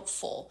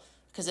helpful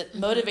because it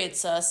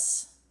motivates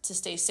us to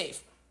stay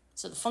safe.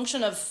 So the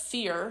function of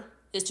fear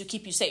is to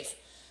keep you safe.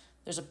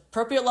 There's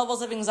appropriate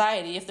levels of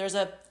anxiety. If there's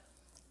a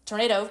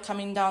tornado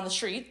coming down the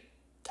street,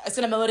 it's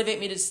going to motivate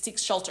me to seek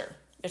shelter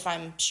if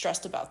I'm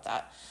stressed about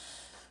that.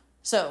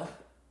 So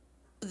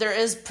there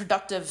is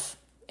productive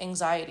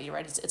anxiety,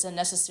 right? It's a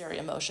necessary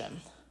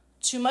emotion.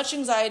 Too much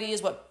anxiety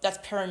that's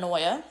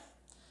paranoia.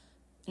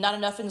 Not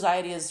enough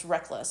anxiety is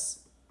reckless.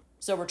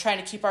 So we're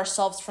trying to keep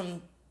ourselves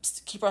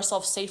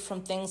safe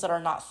from things that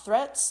are not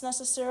threats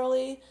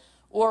necessarily,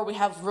 or we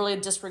have really a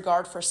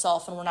disregard for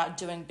self and we're not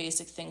doing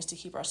basic things to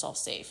keep ourselves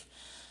safe.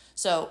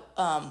 So,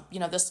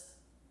 this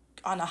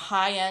on a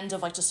high end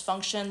of like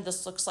dysfunction,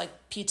 this looks like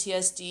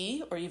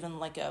PTSD or even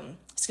like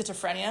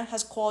schizophrenia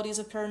has qualities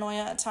of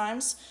paranoia at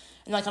times.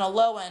 And like on a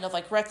low end of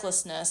like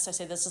recklessness, I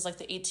say this is like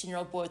the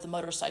 18-year-old boy with the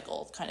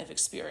motorcycle kind of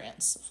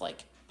experience of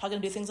like probably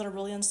gonna do things that are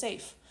really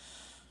unsafe.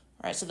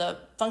 All right, so the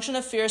function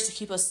of fear is to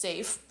keep us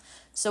safe.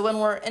 So when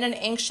we're in an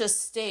anxious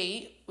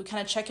state, we kind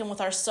of check in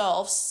with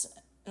ourselves.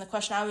 And the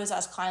question I always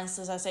ask clients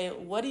is I say,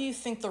 what do you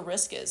think the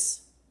risk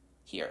is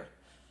here,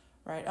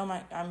 right?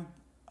 I'm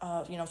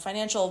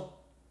financial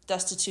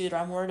destitute, or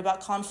I'm worried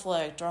about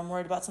conflict, or I'm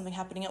worried about something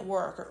happening at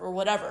work, or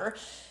whatever.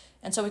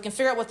 And so we can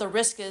figure out what the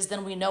risk is,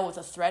 then we know what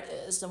the threat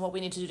is and what we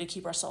need to do to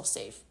keep ourselves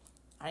safe.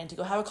 I need to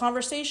go have a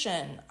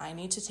conversation. I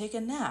need to take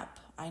a nap.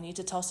 I need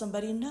to tell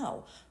somebody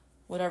no.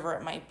 Whatever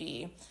it might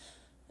be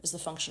is the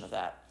function of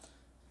that.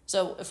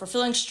 So if we're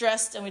feeling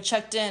stressed and we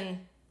checked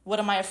in, what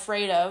am I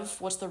afraid of?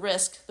 What's the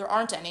risk? There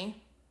aren't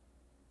any.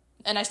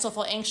 And I still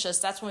feel anxious.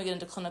 That's when we get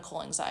into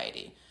clinical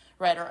anxiety,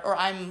 right?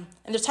 And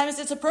there's times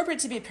it's appropriate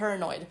to be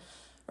paranoid,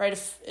 right?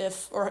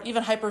 Or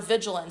even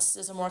hypervigilance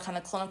is a more kind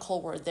of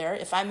clinical word there.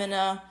 If I'm in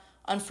a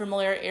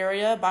unfamiliar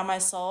area by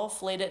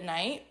myself late at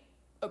night,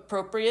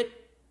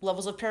 appropriate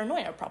levels of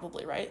paranoia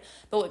probably, right?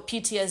 But with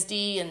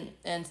PTSD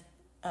and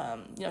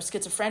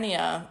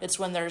schizophrenia, it's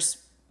when there's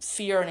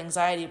fear and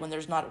anxiety, when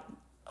there's not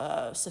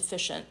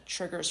sufficient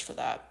triggers for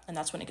that, and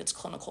that's when it gets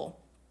clinical.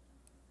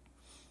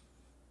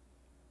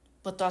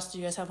 What thoughts do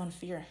you guys have on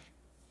fear?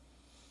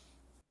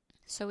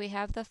 So we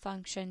have the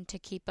function to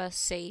keep us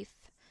safe,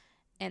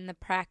 and the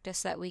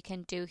practice that we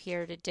can do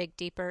here to dig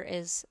deeper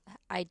is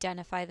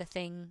identify the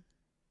thing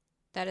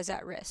that is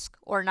at risk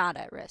or not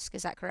at risk.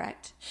 Is that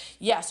correct?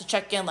 Yeah, so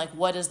check in, like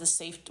what's the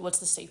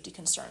safety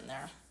concern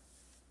there?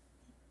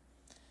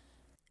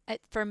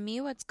 For me,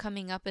 what's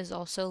coming up is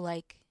also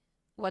like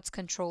what's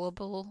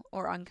controllable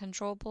or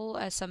uncontrollable.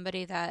 As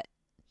somebody that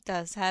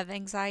does have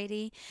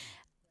anxiety,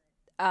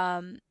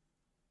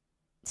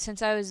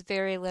 since I was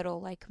very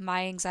little, like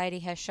my anxiety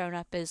has shown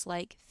up as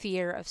like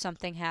fear of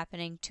something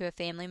happening to a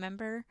family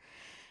member.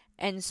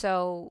 And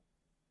so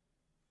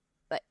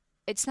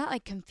it's not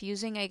like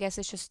confusing, I guess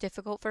it's just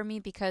difficult for me,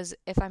 because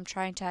if I'm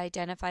trying to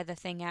identify the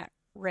thing at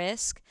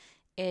risk,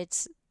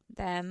 it's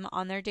them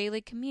on their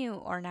daily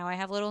commute, or now I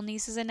have little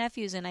nieces and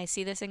nephews and I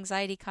see this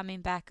anxiety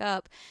coming back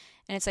up,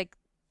 and it's like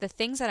the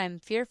things that I'm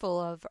fearful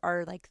of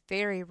are like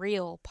very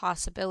real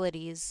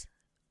possibilities.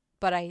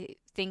 But I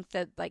think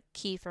that like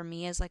key for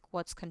me is like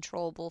what's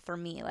controllable for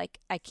me. Like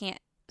I can't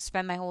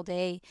spend my whole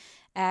day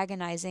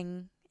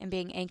agonizing and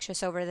being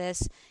anxious over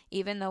this,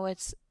 even though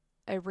it's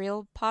a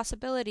real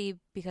possibility,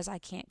 because I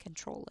can't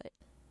control it.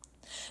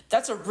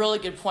 That's a really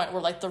good point,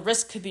 where like the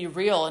risk could be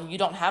real and you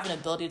don't have an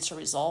ability to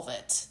resolve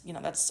it.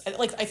 That's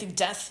like, I think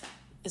death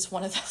is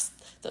one of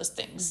those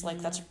things. Mm-hmm. Like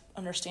that's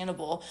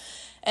understandable.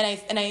 And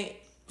I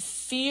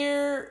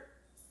fear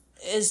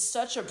is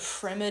such a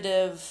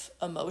primitive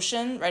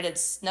emotion, right?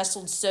 It's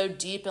nestled so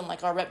deep in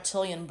like our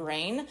reptilian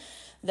brain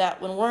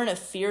that when we're in a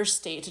fear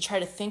state, to try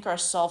to think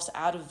ourselves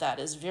out of that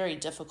is very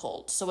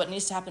difficult. So what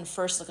needs to happen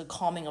first is like a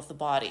calming of the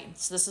body.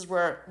 So this is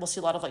where we'll see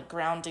a lot of like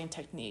grounding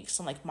techniques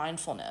and like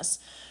mindfulness,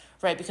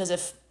 right? Because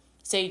if,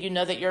 say, you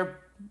know that your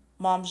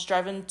mom's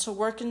driving to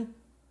work and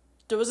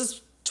there was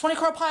this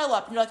 20-car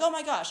pileup and you're like, oh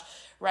my gosh,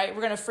 right?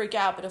 We're going to freak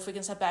out. But if we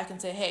can step back and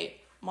say,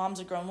 hey, mom's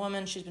a grown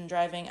woman, she's been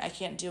driving, I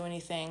can't do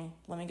anything,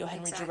 let me go ahead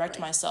and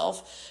redirect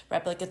myself,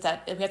 right? But like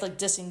we have to like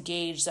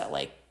disengage that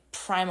like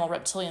primal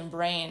reptilian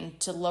brain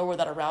to lower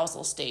that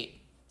arousal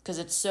state, because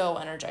it's so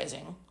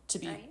energizing to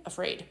be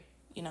afraid,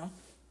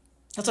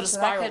 That's what a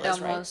spiral is,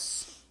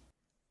 right?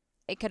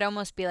 It could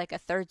almost be like a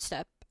third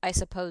step, I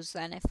suppose,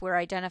 then, if we're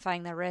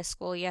identifying the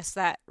risk. Well, yes,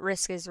 that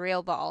risk is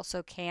real, but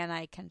also can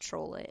I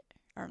control it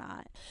or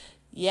not?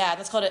 Yeah,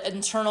 that's called an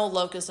internal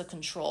locus of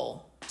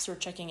control. So we're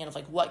checking in of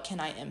like, what can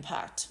I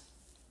impact,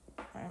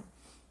 right?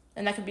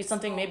 And that could be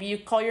something, maybe you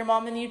call your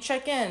mom and you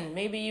check in.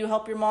 Maybe you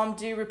help your mom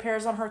do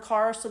repairs on her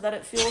car so that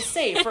it feels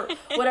safe, or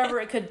whatever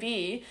it could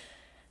be,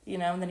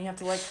 and then you have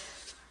to like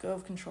go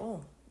of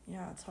control.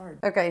 Yeah, it's hard.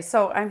 Okay,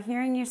 so I'm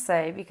hearing you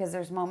say, because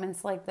there's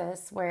moments like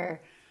this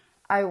where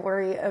I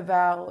worry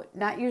about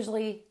not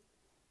usually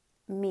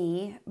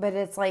me, but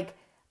it's like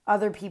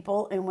other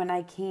people, and when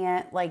I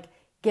can't like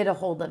get a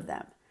hold of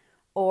them,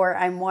 or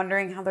I'm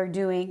wondering how they're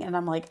doing, and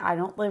I'm like, I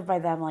don't live by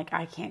them, like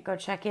I can't go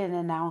check in,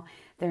 and now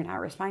they're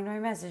not responding to my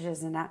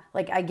messages, and not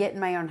like I get in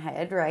my own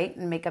head, right,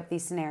 and make up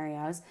these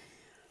scenarios.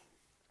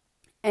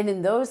 And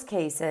in those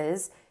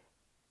cases,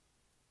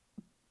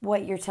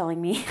 what you're telling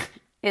me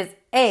is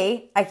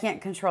I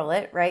can't control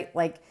it, right?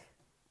 Like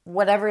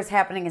whatever is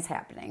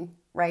happening,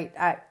 right?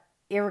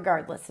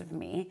 Irregardless of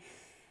me.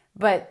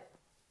 But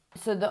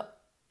so the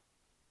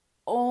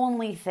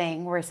only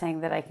thing we're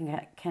saying that I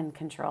can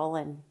control,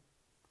 and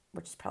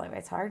which is probably why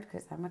it's hard,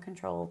 because I'm a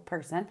control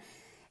person,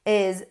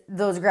 is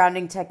those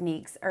grounding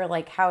techniques, or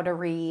like how to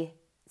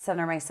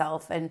recenter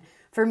myself. And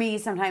for me,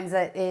 sometimes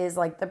that is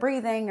like the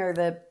breathing, or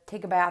the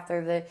take a bath,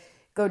 or the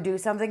go do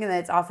something. And then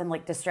it's often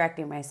like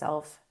distracting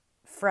myself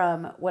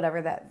from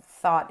whatever that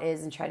thought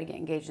is and try to get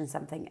engaged in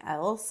something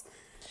else.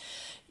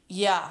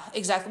 Yeah,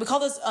 exactly. We call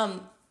those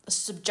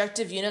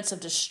subjective units of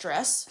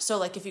distress. So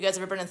like if you guys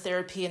have ever been in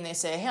therapy and they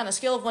say, hey, on a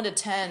scale of 1 to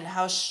 10,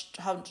 how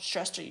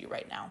stressed are you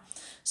right now?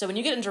 So when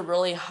you get into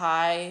really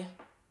high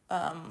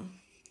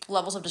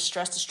levels of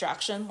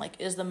distraction, like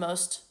is the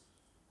most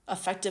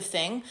effective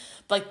thing.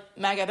 But like,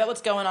 Mag, I bet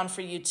what's going on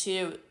for you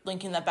too,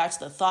 linking that back to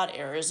the thought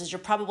errors, is you're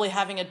probably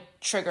having a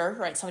trigger,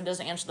 right? Somebody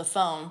doesn't answer the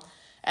phone,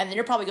 and then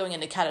you're probably going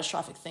into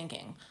catastrophic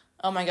thinking.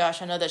 oh my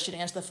gosh, I know that she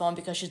didn't answer the phone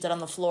because she's dead on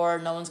the floor.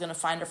 No one's going to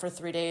find her for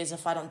 3 days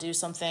if I don't do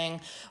something.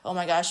 Oh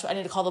my gosh, I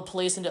need to call the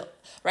police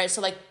right?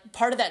 So like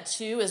part of that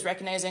too is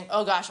recognizing,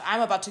 oh gosh,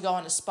 I'm about to go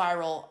on a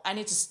spiral. I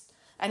need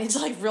to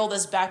like reel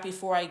this back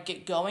before I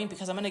get going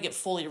because I'm going to get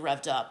fully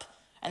revved up.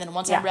 And then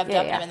once I'm revved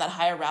up, I'm in that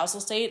high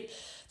arousal state.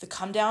 The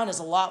come down is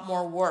a lot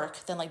more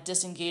work than like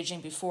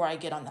disengaging before I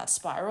get on that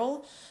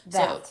spiral.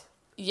 So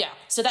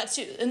that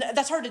too, and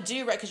that's hard to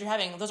do, right? Because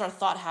those are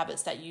thought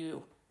habits that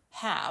you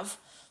have.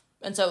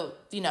 And so,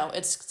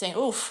 it's saying,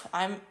 oof,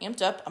 I'm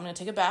amped up. I'm going to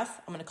take a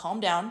bath. I'm going to calm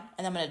down.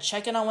 And I'm going to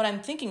check in on what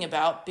I'm thinking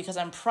about because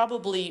I'm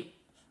probably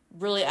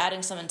really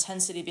adding some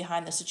intensity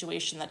behind the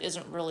situation that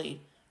isn't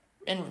really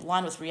in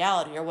line with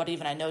reality or what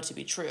even I know to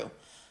be true.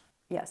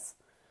 Yes.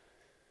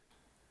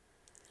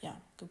 Yeah,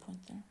 good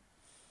point there.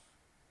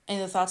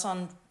 Any other thoughts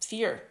on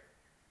fear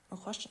or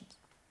questions?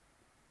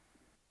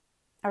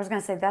 I was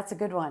going to say that's a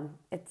good one.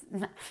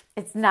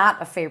 It's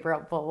not a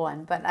favorable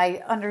one, but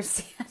I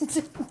understand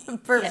the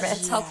purpose. Yes,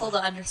 it's helpful to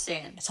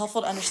understand. It's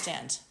helpful to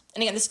understand.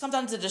 And again, this comes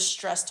down to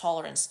distress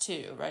tolerance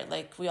too, right?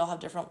 Like we all have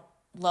different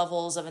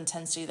levels of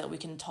intensity that we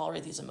can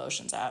tolerate these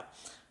emotions at.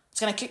 It's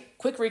going to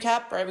quick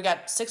recap, right? We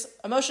got 6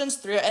 emotions,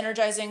 3 are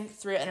energizing,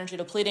 3 are energy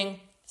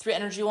depleting, 3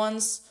 energy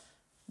ones,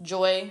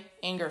 joy,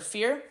 anger,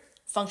 fear.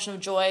 Function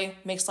of joy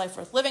makes life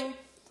worth living.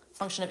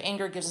 Function of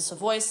anger gives us a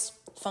voice.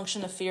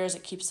 Function of fear is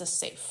it keeps us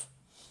safe.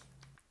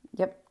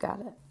 Yep, got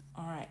it.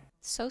 All right.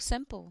 So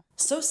simple.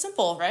 So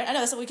simple, right? I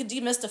know, so we could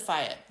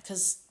demystify it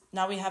because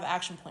now we have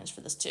action points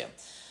for this too.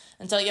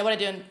 And so, what I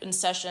do in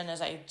session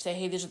is I say,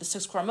 hey, these are the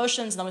 6 core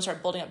emotions, and then we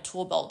start building up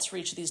tool belts for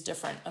each of these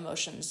different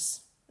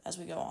emotions as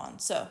we go on.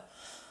 So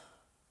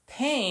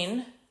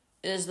pain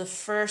is the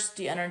first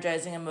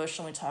de-energizing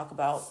emotion we talk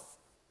about.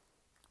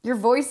 Your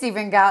voice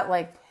even got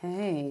like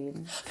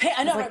pain.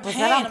 I know, like, pain. Was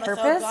that on I'm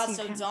purpose? like, oh God,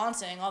 so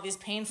daunting. All these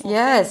painful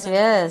things I'm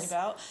thinking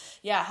about.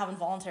 Yeah, how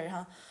involuntary,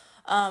 huh?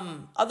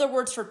 Other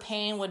words for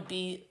pain would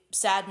be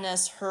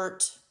sadness,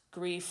 hurt,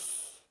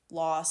 grief,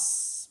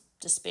 loss,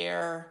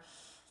 despair.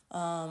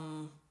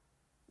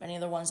 Any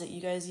other ones that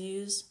you guys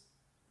use?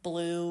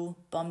 Blue,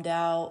 bummed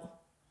out.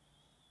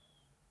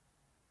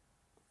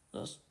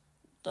 Those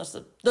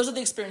are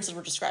the experiences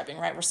we're describing,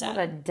 right? We're sad.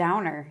 What a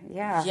downer.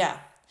 Yeah. Yeah.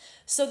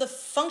 So the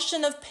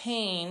function of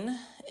pain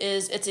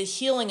is it's a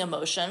healing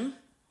emotion,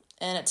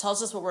 and it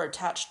tells us what we're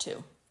attached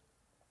to.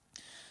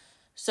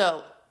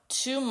 So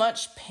too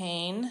much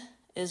pain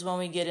is when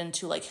we get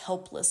into like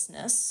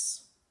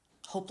hopelessness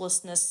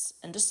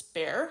and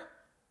despair.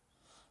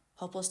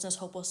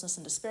 Hopelessness,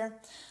 and despair.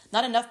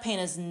 Not enough pain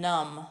is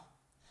numb.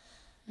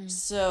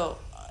 So,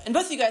 and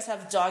both of you guys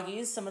have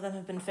doggies. Some of them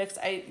have been fixed.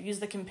 I use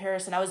the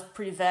comparison. I was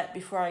pre-vet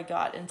before I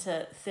got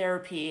into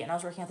therapy, and I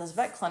was working at this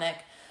vet clinic,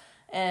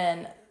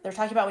 and they're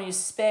talking about when you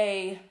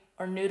spay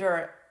or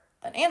neuter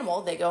an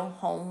animal, they go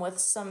home with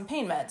some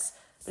pain meds.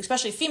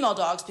 Especially female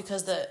dogs,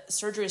 because the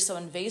surgery is so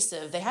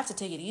invasive, they have to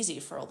take it easy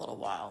for a little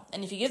while.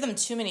 And if you give them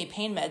too many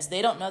pain meds,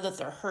 they don't know that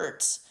they're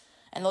hurt.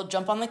 And they'll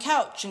jump on the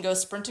couch and go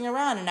sprinting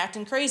around and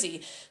acting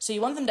crazy. So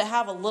you want them to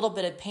have a little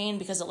bit of pain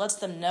because it lets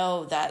them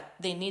know that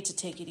they need to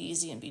take it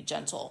easy and be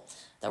gentle.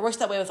 That works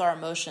that way with our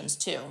emotions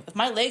too. If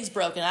my leg's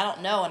broken, I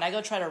don't know, and I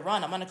go try to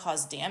run, I'm going to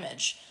cause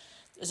damage.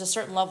 There's a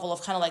certain level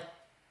of kind of like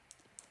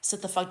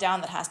sit the fuck down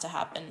that has to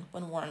happen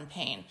when we're in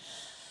pain.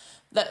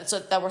 So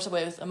that works that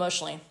way with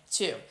emotionally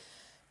too.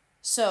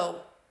 So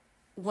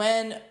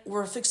when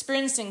we're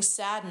experiencing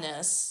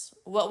sadness,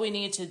 what we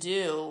need to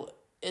do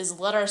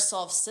is let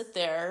ourselves sit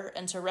there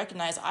and to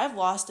recognize I've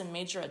lost a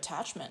major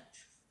attachment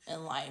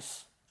in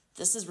life.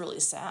 This is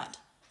really sad.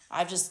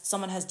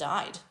 Someone has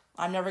died.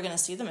 I'm never going to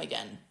see them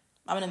again.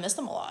 I'm going to miss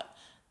them a lot.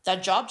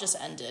 That job just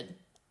ended.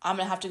 I'm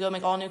going to have to go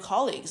make all new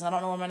colleagues, and I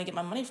don't know where I'm going to get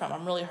my money from.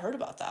 I'm really hurt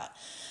about that.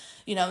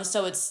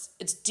 So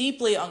it's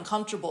deeply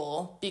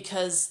uncomfortable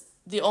because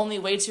the only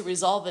way to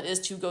resolve it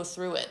is to go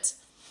through it.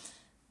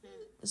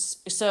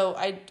 So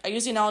I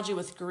use the analogy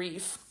with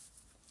grief.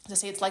 I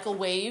say it's like a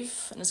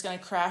wave, and it's going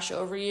to crash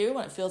over you,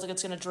 and it feels like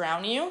it's going to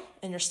drown you,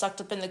 and you're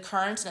sucked up in the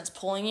current, and it's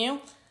pulling you,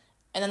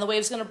 and then the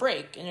wave's going to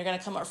break, and you're going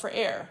to come up for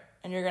air,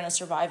 and you're going to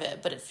survive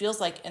it. But it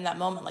feels like in that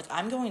moment, like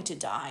I'm going to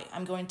die.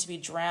 I'm going to be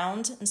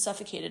drowned and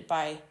suffocated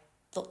by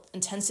the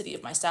intensity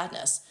of my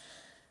sadness.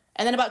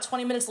 And then about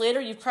 20 minutes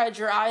later, you've cried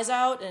your eyes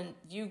out, and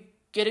you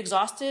get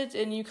exhausted,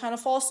 and you kind of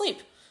fall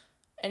asleep,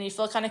 and you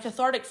feel kind of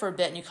cathartic for a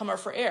bit, and you come up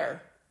for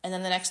air. And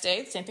then the next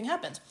day, the same thing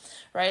happens,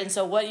 right? And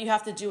so what you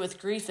have to do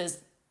with grief is,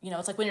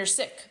 it's like when you're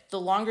sick.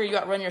 The longer you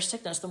outrun your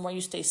sickness, the more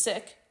you stay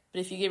sick. But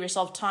if you give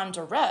yourself time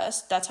to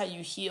rest, that's how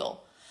you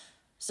heal.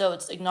 So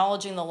it's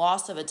acknowledging the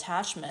loss of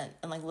attachment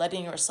and like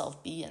letting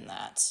yourself be in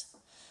that,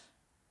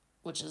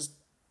 which is,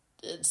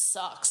 it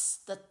sucks.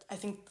 That I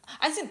think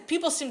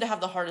people seem to have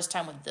the hardest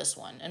time with this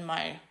one in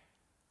my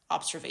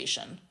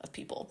observation of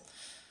people.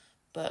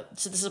 But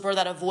so this is where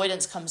that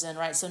avoidance comes in,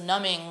 right? So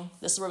numbing,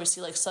 this is where we see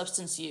like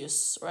substance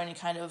use or any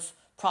kind of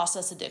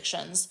process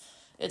addictions.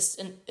 It's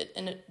in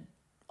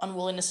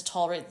unwillingness to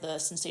tolerate the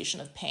sensation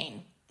of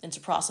pain and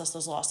to process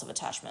those loss of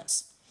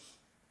attachments.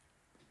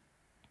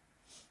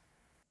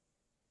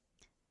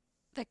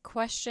 The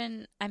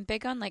question, I'm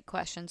big on like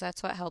questions.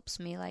 That's what helps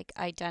me like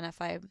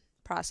identify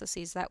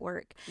processes that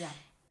work. Yeah.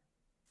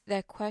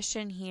 The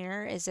question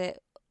here is I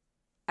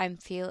am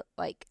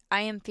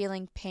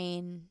feeling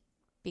pain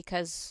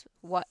because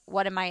what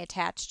am I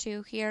attached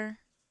to here?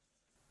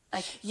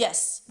 Like,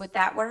 yes. would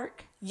that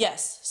work?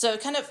 Yes. So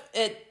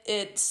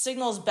it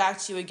signals back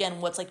to you again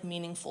what's like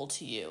meaningful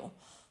to you.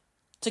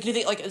 So can you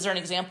think, like, is there an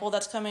example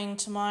that's coming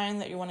to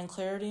mind that you're wanting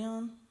clarity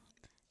on?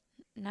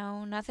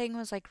 No, nothing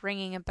was like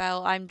ringing a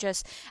bell.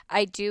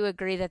 I do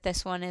agree that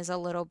this one is a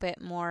little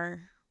bit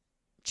more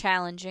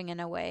challenging in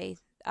a way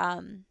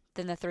than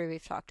the three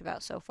we've talked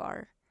about so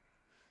far.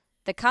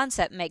 The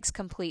concept makes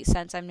complete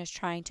sense. I'm just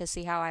trying to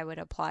see how I would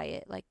apply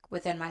it like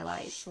within my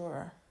life.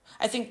 Sure.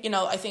 I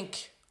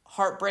think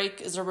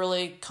heartbreak is a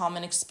really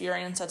common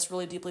experience that's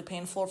really deeply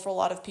painful for a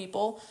lot of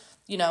people,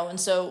 and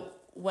so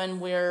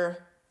when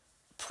we're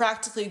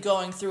practically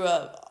going through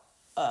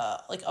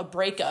a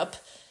breakup,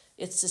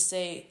 it's to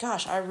say,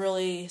 gosh, I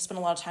really spent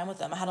a lot of time with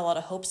them. I had a lot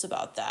of hopes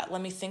about that.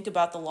 Let me think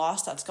about the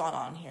loss that's gone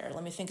on here.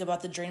 Let me think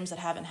about the dreams that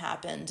haven't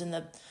happened and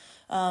the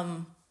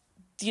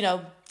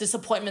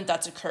disappointment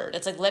that's occurred.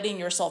 It's like letting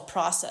yourself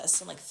process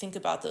and like think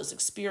about those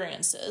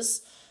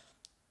experiences.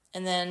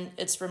 And then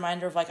it's a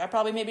reminder of like, I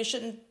probably maybe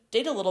shouldn't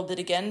date a little bit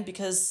again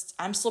because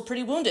I'm still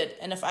pretty wounded.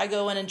 And if I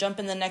go in and jump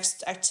in the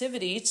next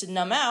activity to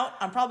numb out,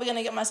 I'm probably going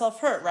to get myself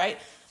hurt, right?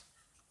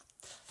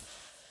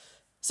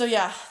 So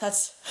yeah,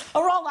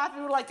 we're all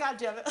laughing. We're like, God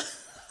damn it.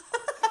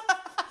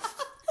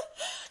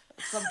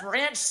 Some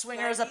branch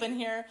swingers up in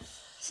here.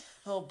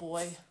 Oh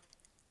boy.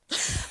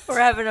 We're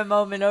having a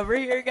moment over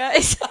here,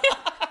 guys.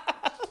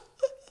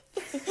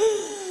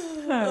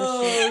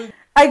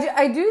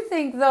 I do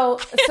think though,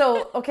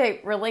 so, okay,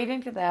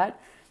 relating to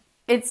that,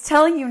 it's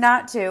telling you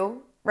not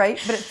to,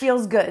 right? But it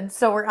feels good.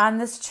 So we're on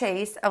this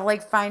chase of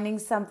like finding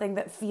something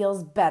that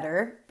feels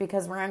better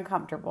because we're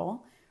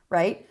uncomfortable,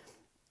 right?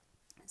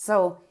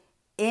 So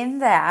in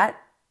that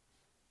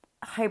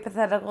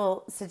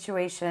hypothetical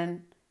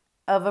situation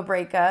of a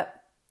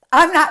breakup,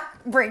 I'm not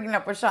breaking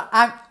up with Sean.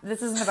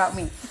 This isn't about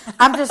me.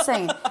 I'm just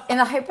saying, in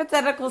a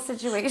hypothetical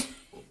situation,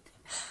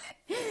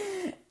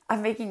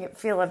 I'm making it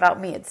feel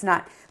about me. It's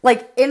not.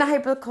 Like, in a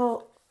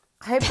hypothetical,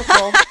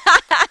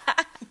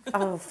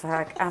 oh,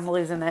 fuck, I'm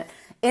losing it.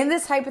 In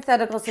this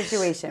hypothetical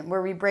situation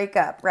where we break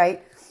up,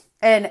 right,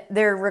 and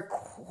there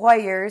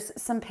requires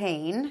some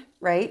pain,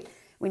 right?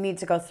 We need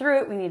to go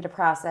through it. We need to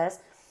process.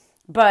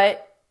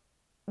 But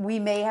we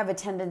may have a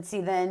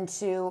tendency then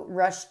to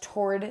rush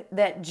toward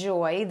that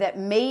joy that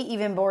may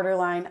even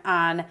borderline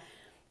on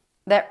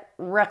that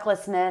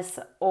recklessness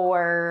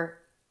or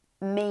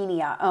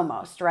mania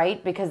almost,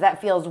 right? Because that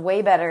feels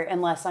way better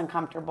and less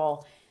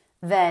uncomfortable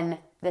than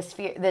this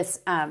fear,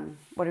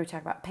 what do we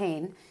talk about?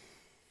 Pain.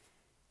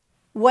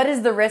 What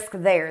is the risk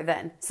there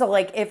then? So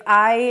like if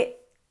I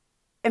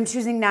am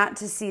choosing not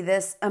to see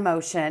this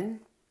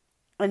emotion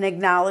and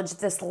acknowledge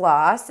this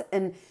loss,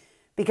 and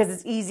because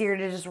it's easier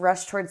to just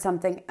rush towards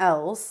something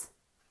else,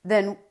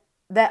 then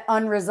that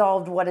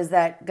unresolved, what is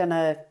that going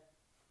to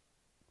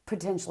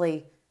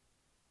potentially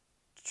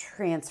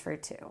transfer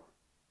to?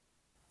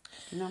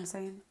 You know what I'm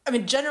saying? I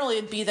mean, generally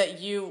it'd be that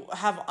you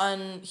have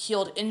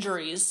unhealed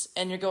injuries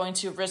and you're going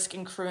to risk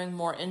accruing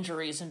more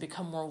injuries and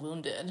become more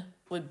wounded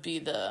would be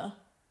the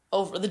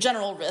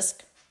general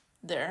risk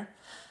there.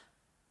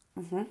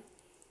 Mm-hmm.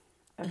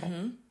 Okay.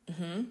 Mm-hmm.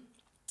 Mm-hmm.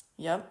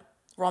 Yep.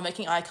 We're all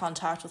making eye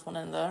contact with one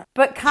another.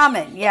 But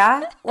common,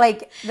 yeah?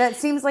 Like, that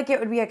seems like it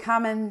would be a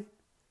common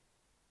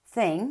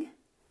thing.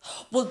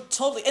 Well,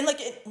 totally. And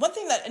one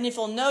thing and if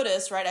you'll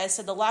notice, right, I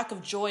said the lack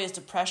of joy is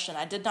depression.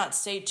 I did not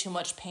say too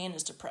much pain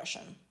is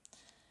depression.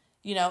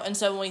 And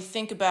so when we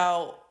think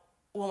about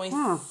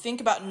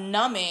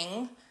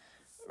numbing,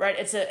 right,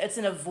 it's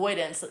an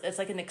avoidance. It's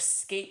like an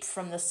escape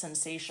from the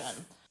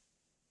sensation.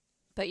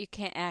 But you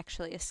can't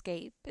actually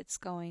escape. It's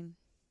going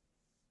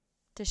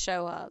to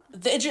show up.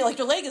 The injury, like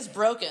your leg is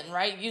broken,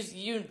 right?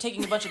 You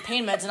taking a bunch of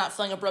pain meds and not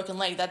feeling a broken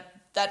leg.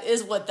 That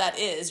is what that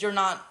is. You're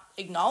not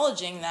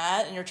acknowledging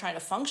that, and you're trying to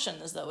function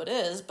as though it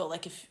is. But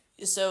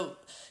that's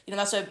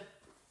why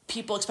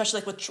people,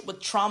 especially like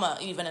with trauma,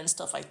 even and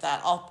stuff like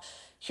that, I'll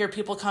hear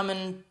people come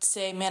and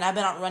say, "Man, I've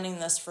been outrunning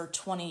this for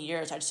 20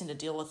 years. I just need to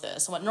deal with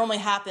this." And what normally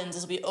happens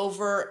is we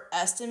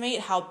overestimate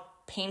how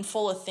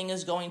painful a thing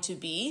is going to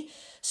be.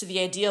 So the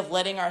idea of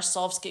letting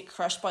ourselves get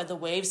crushed by the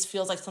waves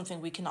feels like something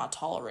we cannot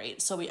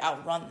tolerate. So we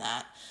outrun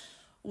that.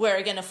 Where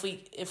again, if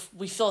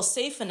we feel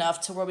safe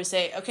enough to where we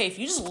say, okay, if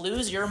you just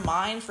lose your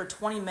mind for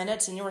 20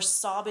 minutes and you're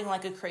sobbing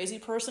like a crazy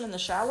person in the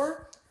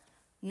shower,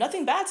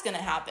 nothing bad's going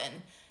to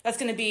happen. That's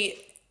going to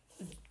be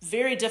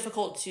very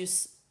difficult to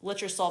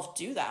let yourself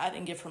do that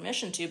and give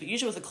permission to. But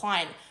usually with a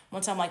client,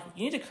 once I'm like,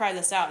 you need to cry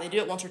this out, they do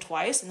it once or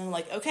twice. And then I'm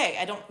like, okay,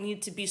 I don't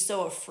need to be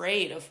so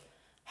afraid of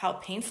how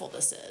painful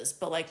this is.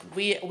 But like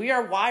we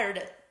are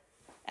wired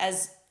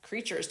as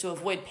creatures to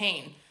avoid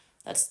pain.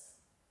 That's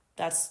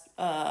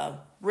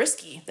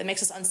risky. That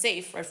makes us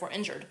unsafe, right? If we're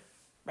injured,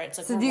 right? It's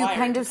like, so do you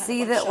kind of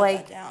see that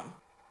like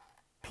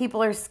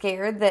people are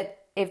scared that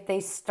if they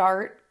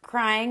start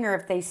crying or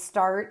if they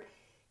start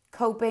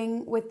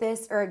coping with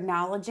this or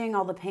acknowledging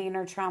all the pain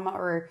or trauma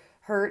or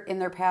hurt in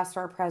their past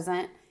or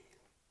present,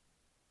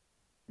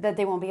 that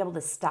they won't be able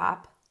to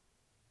stop.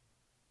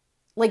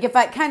 Like if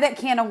I kind of that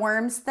can of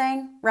worms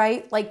thing,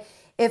 right? Like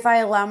if I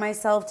allow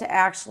myself to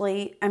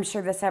actually, I'm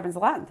sure this happens a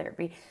lot in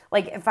therapy.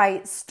 Like if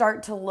I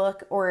start to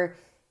look or,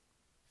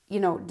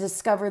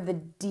 discover the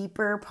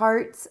deeper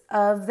parts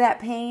of that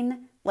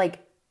pain, like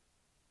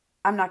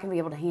I'm not going to be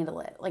able to handle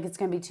it. Like it's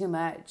going to be too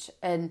much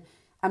and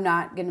I'm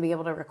not going to be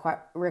able to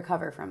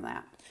recover from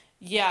that.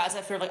 Yeah, as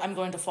I feel like I'm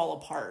going to fall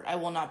apart. I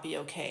will not be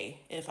okay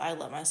if I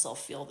let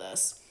myself feel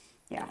this.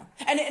 Yeah.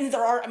 And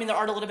there are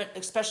a little bit,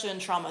 especially in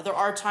trauma, there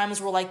are times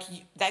where like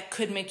that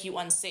could make you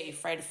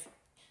unsafe, right? If,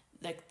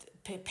 like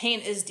pain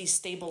is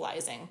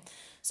destabilizing.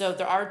 So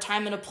there are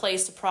time and a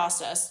place to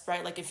process,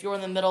 right? Like if you're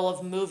in the middle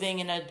of moving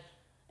in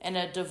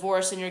a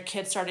divorce and your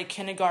kid started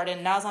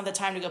kindergarten, now's not the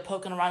time to go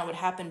poking around at what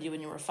happened to you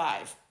when you were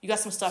 5. You got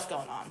some stuff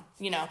going on,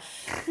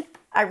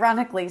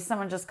 Ironically,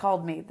 someone just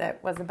called me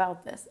that was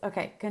about this.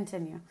 Okay,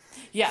 continue.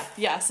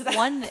 Yeah. So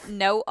One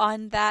note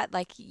on that,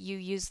 like you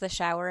use the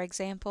shower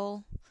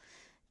example,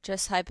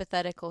 just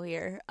hypothetical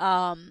here.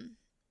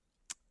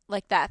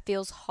 Like that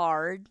feels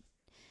hard.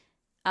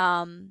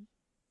 But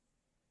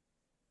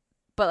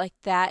like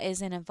that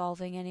isn't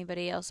involving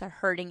anybody else or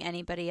hurting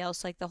anybody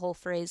else. Like the whole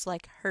phrase,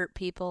 like hurt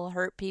people.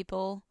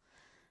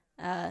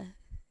 Yeah.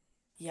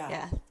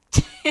 Well,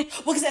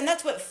 because and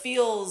that's what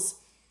feels.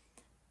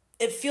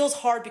 It feels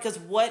hard because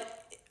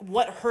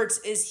what hurts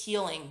is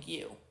healing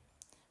you,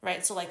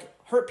 right? So like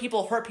hurt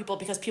people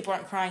because people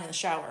aren't crying in the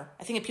shower.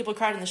 I think if people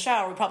cried in the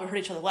shower, we probably hurt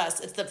each other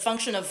less. It's the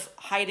function of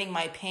hiding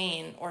my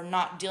pain or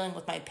not dealing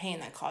with my pain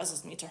that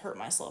causes me to hurt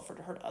myself or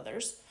to hurt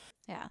others.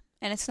 Yeah,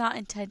 and it's not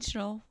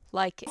intentional.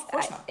 Like, of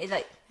course not.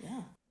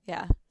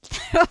 Yeah.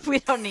 We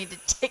don't need to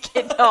dig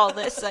into all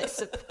this, I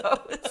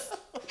suppose.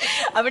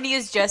 I'm gonna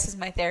use Jess as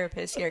my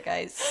therapist here,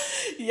 guys.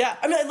 Yeah,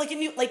 I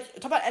mean, like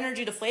talk about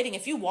energy deflating.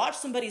 If you watch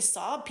somebody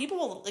sob, people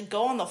will like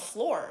go on the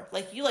floor.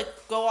 Like you like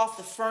go off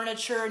the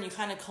furniture and you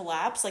kind of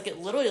collapse. Like it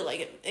literally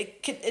like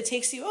it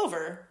takes you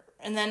over,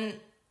 and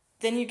then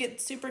you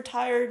get super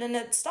tired and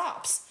it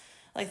stops.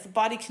 Like the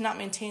body cannot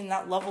maintain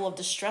that level of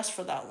distress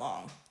for that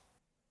long.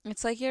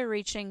 It's like you're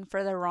reaching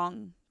for the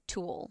wrong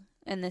tool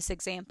in this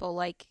example.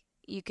 Like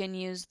you can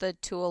use the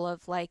tool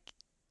of like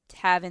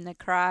having the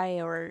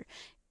cry, or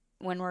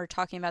when we're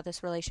talking about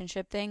this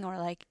relationship thing, or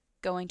like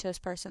going to this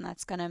person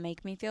that's gonna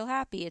make me feel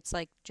happy. It's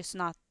like just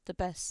not the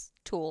best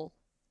tool.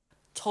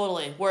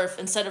 Totally. Where if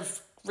instead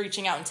of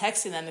reaching out and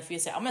texting them, if you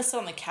say, I'm gonna sit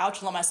on the couch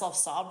and let myself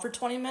sob for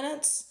 20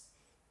 minutes,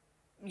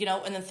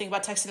 and then think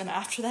about texting them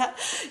after that,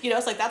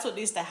 it's like that's what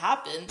needs to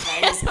happen,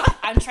 right? Is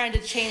I'm trying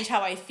to change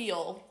how I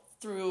feel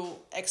through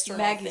external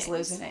Maggie's things.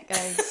 losing it,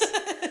 guys.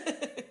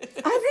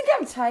 I think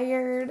I'm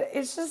tired.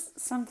 It's just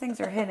some things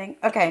are hitting.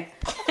 Okay.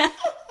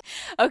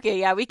 Okay,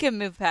 yeah, we can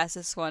move past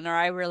this one, or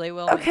I really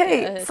will.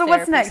 Okay, so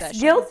what's next?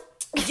 Session. Guilt?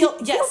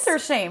 Yes. Guilt or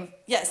shame?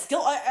 Yes,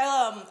 guilt.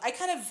 I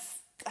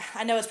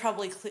know it's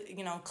probably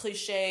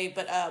cliche,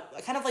 but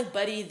I kind of like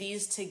buddy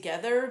these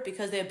together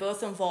because they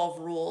both involve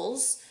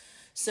rules.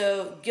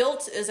 So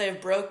guilt is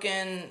I've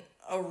broken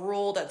a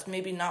rule that's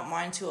maybe not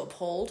mine to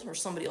uphold, or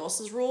somebody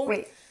else's rule.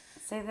 Wait,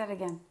 say that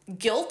again.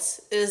 Guilt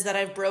is that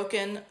I've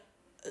broken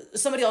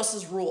somebody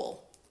else's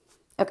rule.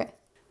 Okay.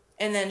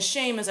 And then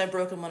shame is I've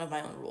broken one of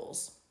my own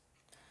rules.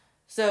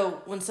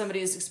 So when somebody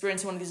is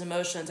experiencing one of these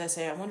emotions, I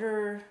say, I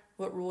wonder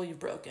what rule you've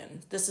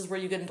broken. This is where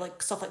you get into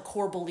like stuff like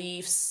core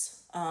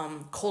beliefs,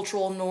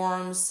 cultural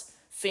norms,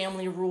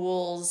 family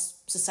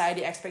rules,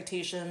 society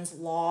expectations,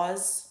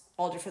 laws,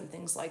 all different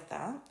things like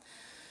that.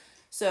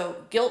 So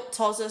guilt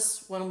tells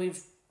us when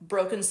we've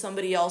broken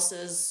somebody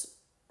else's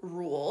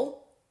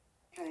rule.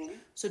 Okay.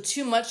 So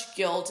too much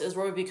guilt is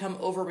where we become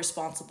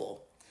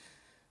over-responsible.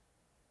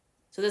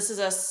 So this is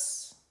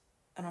us.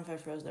 I don't know if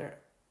I froze there.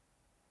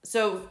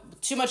 So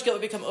too much guilt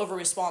would become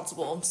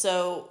over-responsible.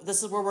 So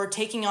this is where we're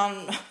taking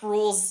on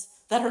rules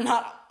that are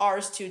not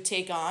ours to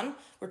take on.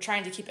 We're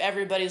trying to keep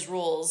everybody's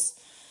rules.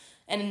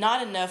 And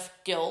not enough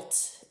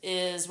guilt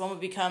is when we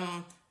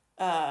become,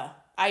 I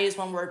use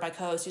one word, my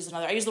co-host uses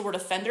another. I use the word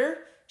offender.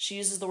 She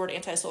uses the word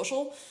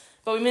antisocial.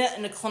 But we mean that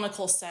in a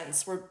clinical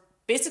sense.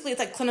 Basically, it's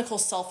like clinical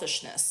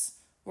selfishness,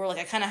 where like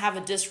I kind of have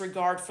a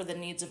disregard for the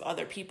needs of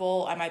other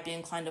people. I might be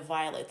inclined to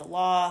violate the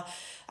law.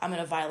 I'm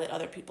going to violate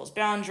other people's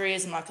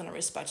boundaries. I'm not going to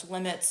respect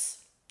limits.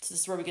 So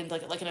this is where we get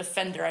like an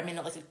offender. I mean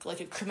like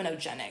a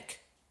criminogenic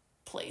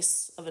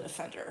place of an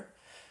offender.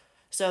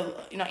 So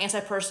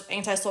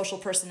antisocial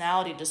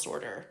personality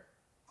disorder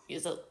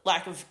is a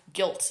lack of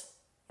guilt,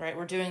 right?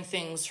 We're doing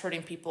things,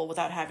 hurting people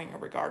without having a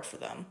regard for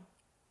them,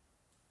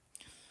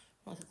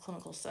 like a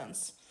clinical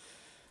sense.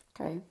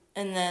 Okay.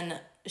 And then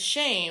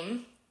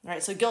shame,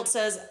 right? So guilt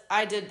says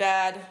I did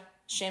bad.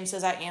 Shame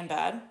says I am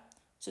bad.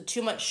 So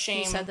too much shame.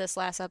 You said this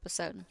last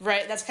episode.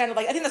 Right. That's kind of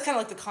like, I think that's kind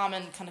of like the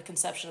common kind of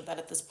conception of that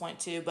at this point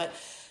too. But,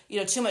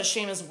 too much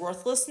shame is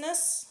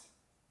worthlessness.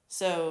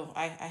 So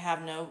I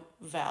have no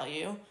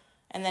value.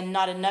 And then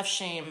not enough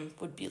shame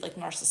would be like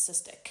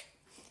narcissistic.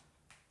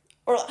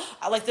 Or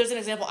like there's an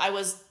example. I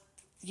was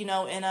in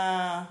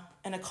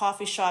a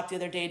coffee shop the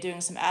other day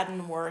doing some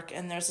admin work,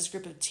 and there's this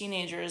group of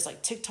teenagers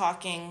like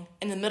TikToking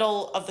in the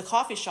middle of the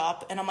coffee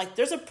shop, and I'm like,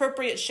 there's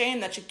appropriate shame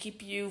that should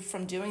keep you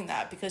from doing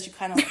that because you're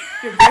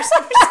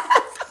embarrassing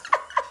yourself.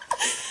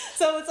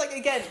 So it's like,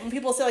 again, when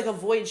people say like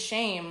avoid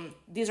shame,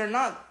 these are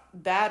not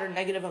bad or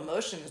negative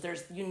emotions.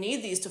 You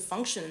need these to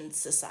function in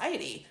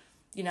society.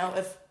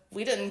 If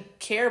we didn't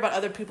care about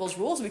other people's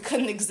rules, we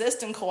couldn't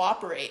exist and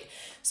cooperate.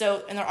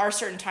 So, and there are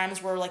certain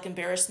times where like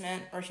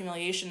embarrassment or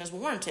humiliation is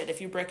warranted.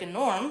 If you break a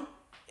norm,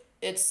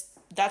 the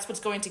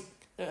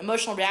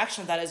emotional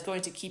reaction of that is going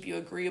to keep you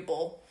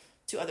agreeable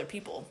to other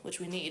people, which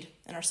we need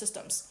in our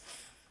systems,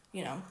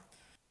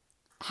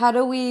 How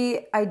do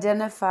we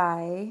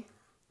identify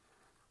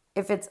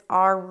if it's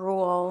our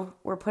rule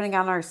we're putting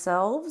on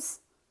ourselves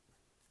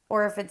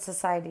or if it's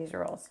society's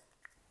rules?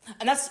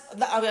 And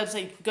I would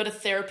say go to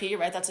therapy,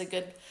 right? That's a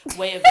good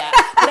way of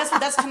that. But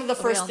that's kind of the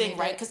first thing,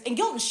 right? Because in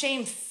guilt and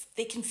shame,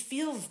 they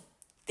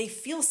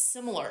feel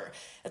similar.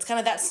 It's kind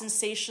of that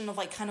sensation of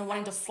like kind of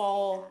wanting to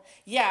fall.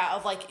 Yeah,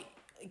 of like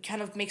it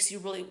kind of makes you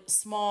really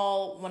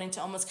small, wanting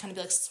to almost kind of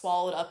be like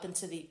swallowed up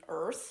into the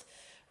earth,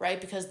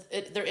 right? Because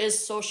there is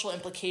social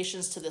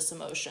implications to this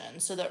emotion.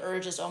 So the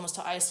urge is almost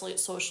to isolate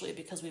socially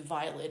because we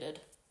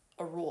violated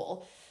a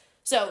rule.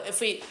 So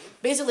if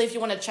you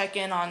want to check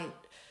in on,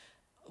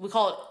 we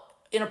call it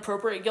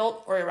inappropriate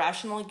guilt or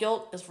irrational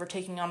guilt, is we're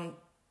taking on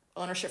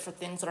ownership for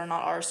things that are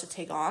not ours to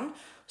take on.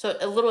 So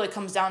it literally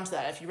comes down to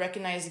that. If you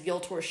recognize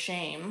guilt or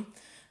shame,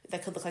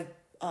 that could look like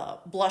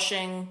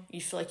blushing. You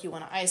feel like you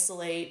want to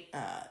isolate.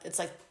 It's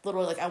like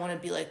literally like I want to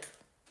be like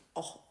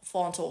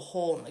fall into a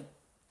hole in the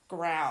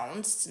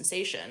ground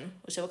sensation.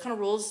 We say, what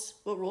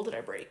rule did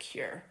I break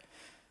here?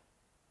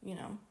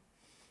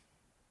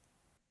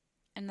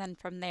 And then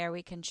from there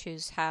we can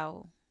choose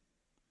how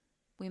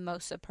we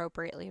most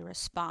appropriately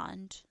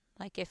respond.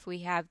 Like if we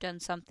have done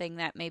something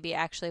that maybe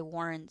actually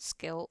warrants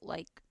guilt,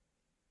 like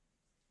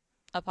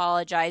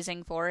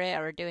apologizing for it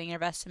or doing your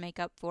best to make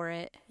up for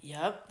it.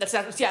 Yep. That's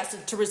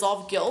not, to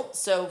resolve guilt.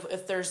 So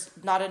if there's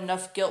not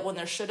enough guilt when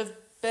there should have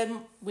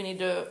been, we need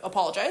to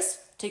apologize,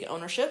 take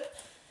ownership.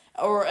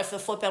 Or if the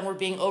flip end, we're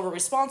being over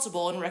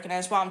responsible and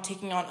recognize, wow, I'm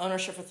taking on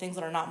ownership for things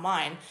that are not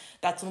mine.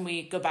 That's when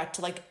we go back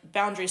to like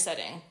boundary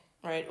setting,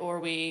 right? Or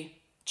we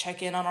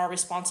check in on our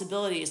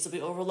responsibilities. Did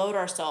we overload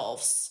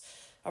ourselves?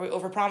 Are we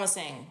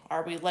overpromising?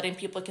 Are we letting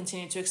people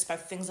continue to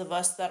expect things of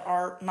us that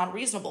are not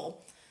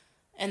reasonable?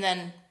 And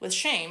then with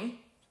shame,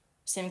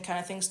 same kind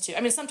of things too.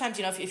 I mean, sometimes,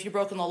 if you've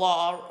broken the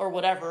law or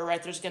whatever,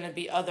 right, there's going to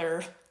be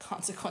other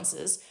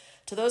consequences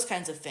to those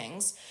kinds of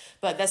things.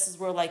 But this is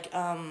where like,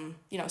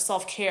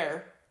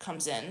 self-care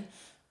comes in.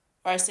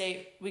 Or I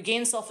say we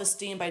gain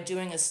self-esteem by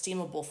doing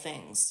esteemable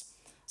things.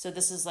 So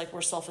this is like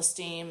where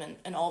self-esteem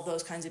and all of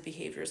those kinds of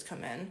behaviors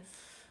come in.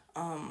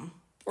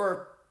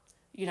 Or,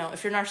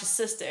 if you're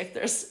narcissistic,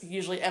 there's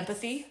usually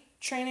empathy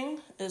training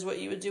is what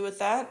you would do with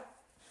that.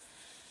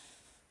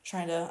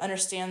 Trying to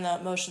understand the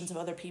emotions of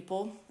other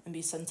people and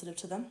be sensitive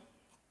to them.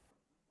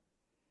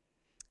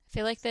 I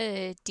feel like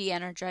the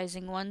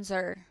de-energizing ones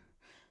are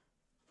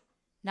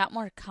not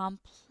more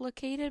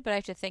complicated, but I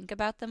have to think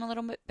about them a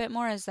little bit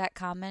more. Is that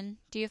common,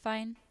 do you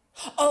find?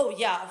 Oh,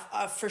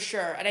 yeah, for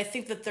sure. And I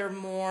think that they're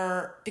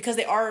more, because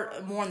they are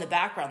more in the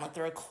background, like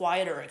they're a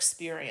quieter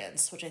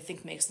experience, which I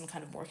think makes them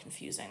kind of more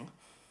confusing.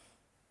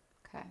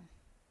 Okay.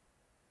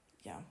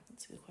 Yeah,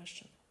 that's a good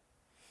question.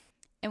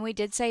 And we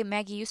did say,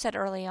 Maggie, you said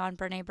early on,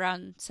 Brene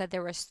Brown said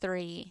there was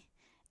 3.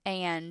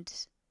 And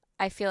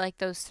I feel like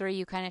those 3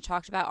 you kind of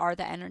talked about are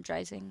the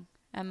energizing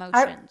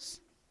emotions.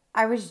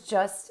 I was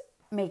just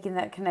making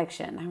that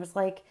connection. I was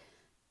like,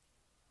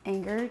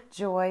 anger,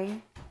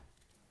 joy,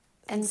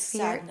 and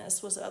fear.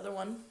 Sadness was the other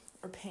one,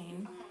 or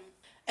pain.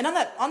 And on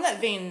that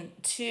vein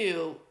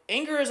too,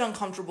 anger is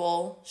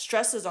uncomfortable,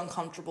 stress is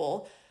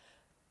uncomfortable,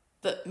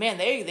 but man,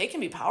 they can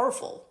be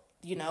powerful.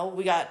 We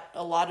got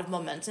a lot of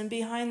momentum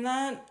behind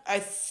that.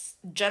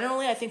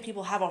 Generally, I think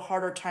people have a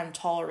harder time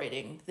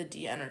tolerating the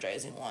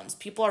de-energizing ones.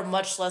 People are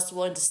much less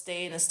willing to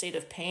stay in a state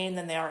of pain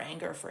than they are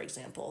anger, for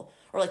example.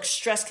 Or like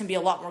stress can be a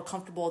lot more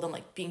comfortable than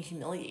like being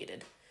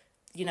humiliated,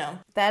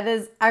 That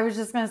is, I was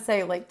just going to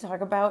say, like,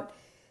 talk about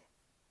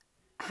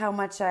how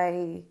much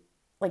I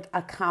like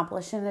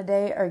accomplish in a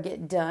day or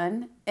get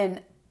done.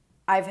 And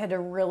I've had to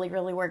really,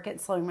 really work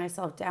at slowing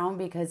myself down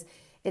because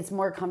it's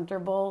more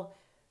comfortable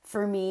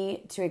for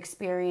me to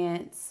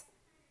experience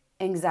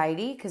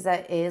anxiety, because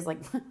that is like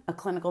a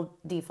clinical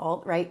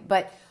default, right?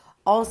 But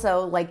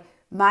also like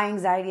my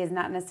anxiety is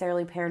not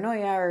necessarily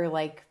paranoia or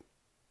like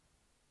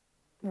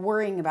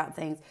worrying about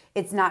things.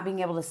 It's not being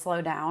able to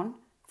slow down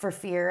for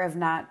fear of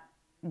not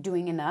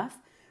doing enough,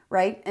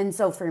 right? And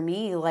so for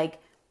me,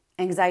 like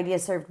anxiety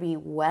has served me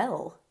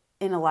well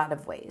in a lot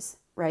of ways,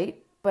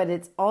 right? But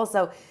it's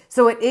also,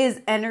 so it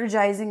is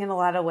energizing in a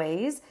lot of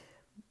ways,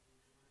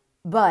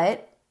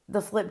 but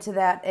the flip to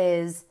that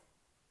is,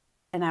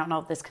 and I don't know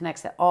if this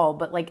connects at all,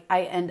 but like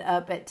I end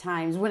up at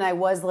times when I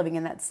was living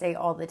in that state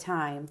all the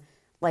time,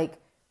 like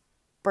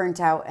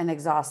burnt out and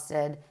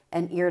exhausted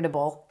and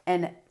irritable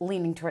and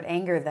leaning toward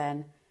anger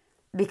then,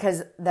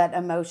 because that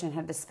emotion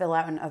had to spill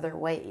out in other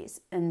ways.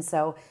 And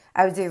so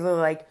I was either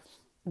like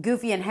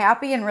goofy and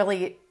happy and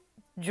really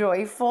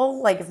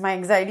joyful, like if my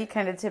anxiety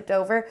kind of tipped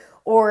over,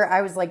 or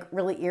I was like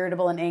really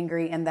irritable and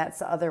angry, and that's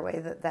the other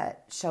way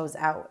that shows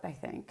out, I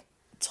think.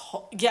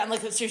 Yeah, and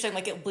like so you're saying,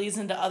 like it bleeds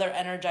into other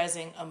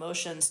energizing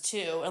emotions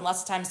too. And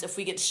lots of times if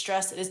we get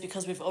stressed, it is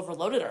because we've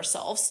overloaded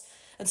ourselves.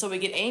 And so we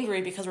get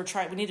angry because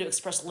we need to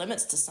express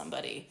limits to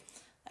somebody.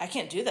 I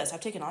can't do this.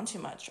 I've taken on too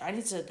much. I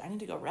need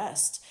to go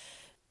rest.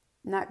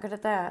 Not good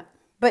at that.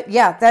 But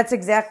yeah, that's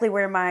exactly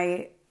where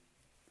my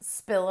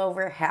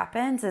spillover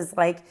happens, is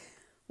like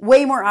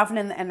way more often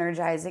in the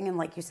energizing. And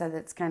like you said,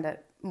 it's kind of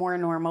more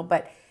normal,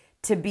 but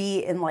to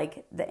be in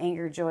like the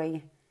anger,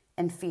 joy,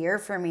 and fear,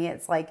 for me,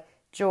 it's like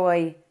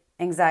joy,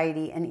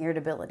 anxiety, and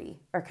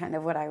irritability are kind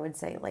of what I would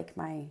say, like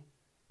my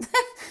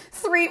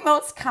three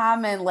most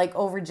common, like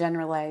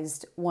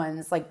overgeneralized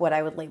ones, like what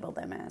I would label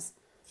them as.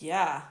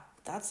 Yeah,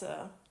 that's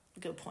a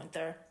good point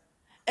there.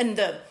 And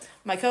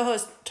my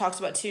co-host talks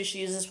about too, she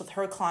uses this with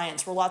her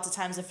clients, where lots of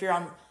times if you're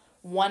on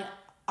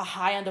a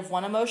high end of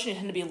one emotion, you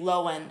tend to be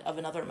low end of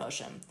another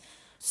emotion.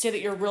 Say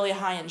that you're really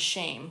high in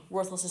shame,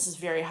 worthlessness is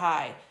very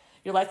high.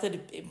 You're likely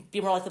to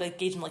be more likely to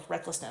engage in like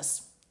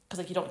recklessness, because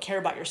like you don't care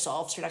about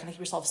yourself, so you're not going to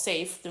keep yourself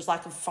safe. There's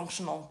lack of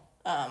functional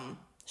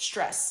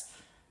stress,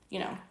 you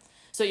know.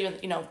 So even,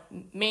 you know,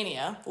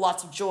 mania,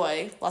 lots of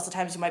joy, lots of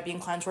times you might be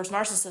inclined towards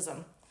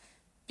narcissism,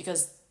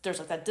 because there's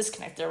like that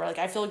disconnect there where like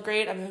I feel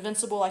great, I'm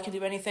invincible, I can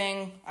do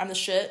anything, I'm the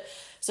shit.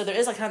 So there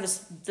is like kind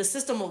of the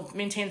system will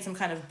maintain some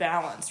kind of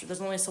balance. There's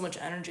only so much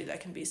energy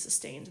that can be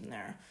sustained in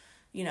there,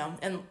 you know.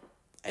 And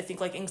I think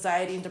like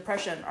anxiety and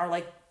depression are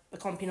like, I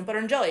call them peanut butter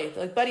and jelly,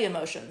 they're like buddy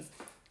emotions.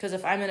 Because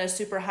if I'm in a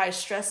super high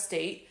stress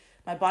state,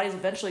 my body's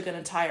eventually going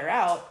to tire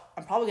out.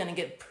 I'm probably going to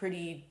get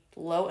pretty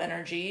low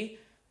energy,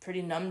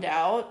 pretty numbed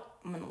out.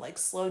 I'm going to like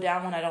slow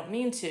down when I don't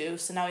mean to.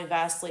 So now we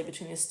vacillate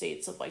between these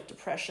states of like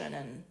depression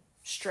and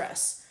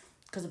stress,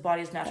 because the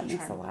body's naturally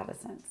trying to, a lot of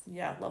sense.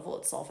 Yeah, level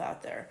itself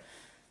out there.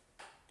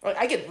 Or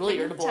I get really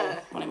irritable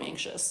when I'm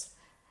anxious.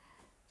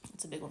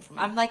 It's a big one for me.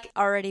 I'm like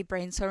already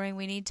brainstorming.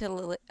 We need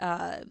to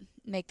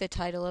make the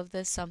title of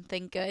this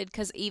something good,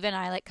 because even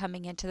I, like,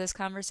 coming into this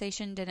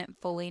conversation, didn't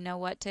fully know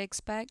what to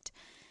expect.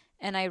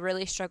 And I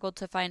really struggled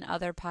to find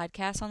other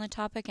podcasts on the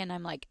topic, and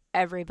I'm like,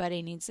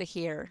 everybody needs to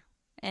hear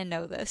and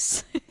know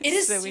this. It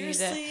is so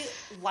seriously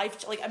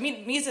life. Like, I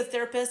mean, me as a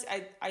therapist,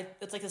 I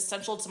it's like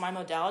essential to my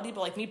modality,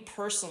 but like me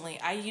personally,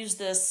 I use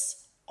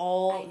this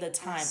all the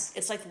time.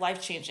 It's like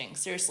life-changing,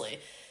 seriously.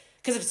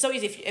 Because it's so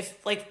easy.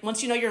 If like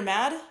once you know you're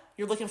mad,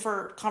 you're looking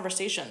for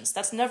conversations.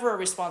 That's never a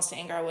response to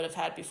anger I would have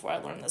had before I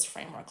learned this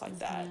framework like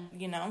that,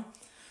 you know?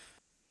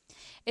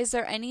 Is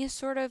there any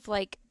sort of,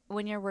 like,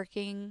 when you're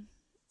working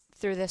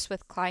through this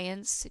with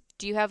clients,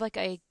 do you have like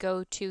a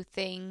go-to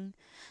thing?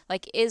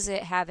 Like, is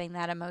it having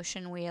that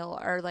emotion wheel,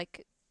 or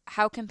like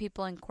how can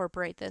people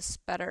incorporate this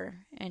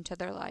better into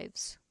their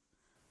lives?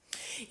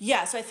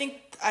 Yeah, so I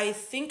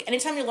think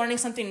anytime you're learning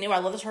something new, I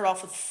love to start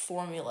off with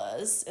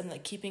formulas and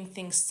like keeping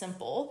things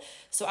simple.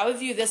 So I would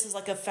view this as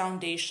like a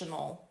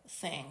foundational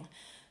thing.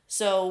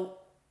 So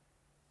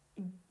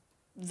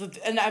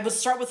and I would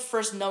start with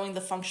first knowing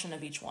the function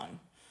of each one.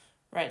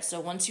 Right, so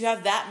once you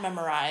have that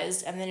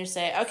memorized, and then you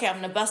say, okay, I'm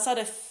going to bust out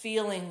a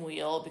feeling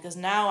wheel, because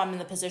now I'm in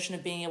the position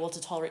of being able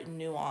to tolerate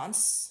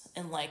nuance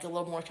and like a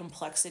little more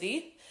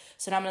complexity.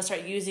 So now I'm going to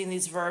start using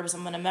these verbs.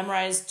 I'm going to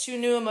memorize 2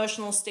 new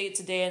emotional states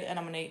a day, and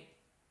I'm going to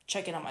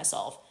check in on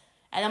myself.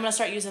 And I'm going to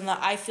start using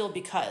the I feel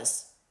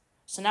because.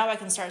 So now I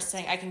can start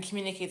saying I can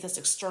communicate this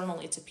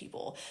externally to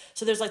people.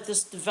 So there's like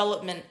this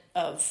development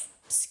of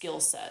skill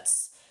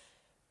sets.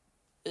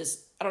 I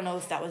don't know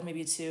if that was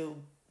maybe too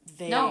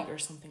vague or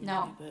something.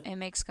 No, it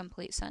makes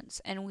complete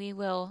sense. And we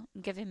will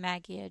give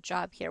Maggie a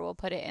job here. We'll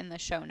put it in the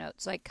show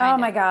notes. Like,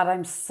 my God,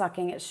 I'm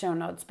sucking at show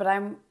notes, but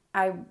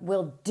I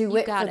will do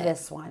it for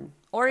this one.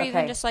 Or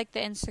even just like the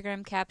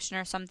Instagram caption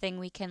or something,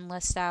 we can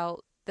list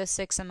out the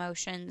 6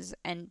 emotions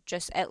and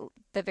just at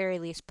the very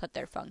least put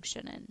their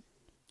function in.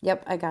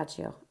 Yep, I got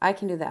you. I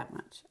can do that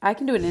much. I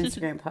can do an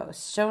Instagram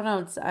post. Show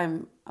notes,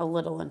 I'm a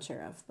little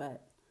unsure of,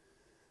 but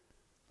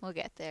we'll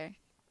get there.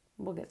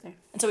 We'll get there.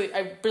 And so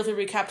I briefly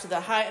recap to the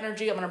high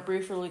energy. I'm going to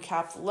briefly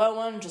recap the low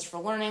one just for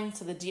learning.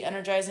 So the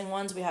de-energizing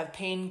ones, we have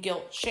pain,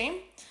 guilt, shame.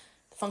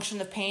 The function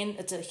of pain,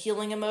 it's a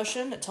healing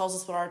emotion. It tells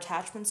us what our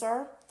attachments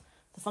are.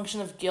 The function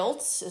of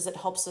guilt is it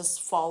helps us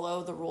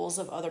follow the rules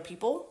of other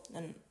people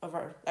and of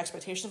our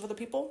expectations of other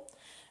people.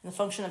 And the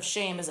function of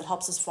shame is it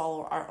helps us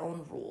follow our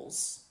own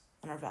rules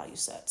and our value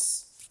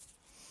sets.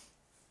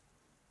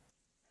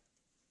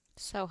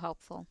 So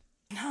helpful.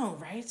 No,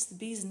 right? It's the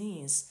bee's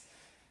knees.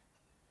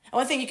 And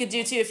one thing you could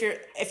do too, if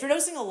you're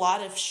noticing a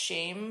lot of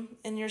shame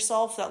in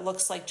yourself that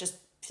looks like just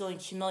feeling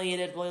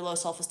humiliated, really low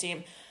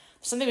self-esteem,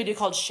 something we do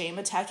called shame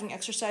attacking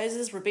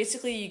exercises, where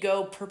basically you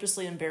go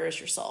purposely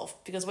embarrass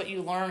yourself, because what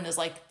you learn is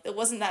like, it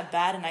wasn't that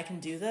bad and I can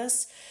do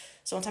this.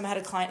 So one time I had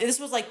a client, this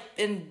was like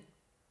it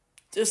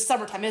was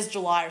summertime, it was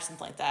July or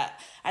something like that.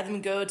 I had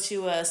them go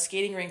to a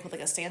skating rink with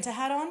like a Santa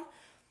hat on,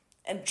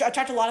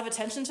 attract a lot of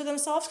attention to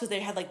themselves because they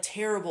had like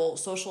terrible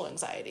social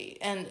anxiety.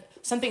 And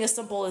something as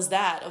simple as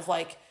that of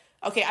like,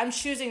 okay, I'm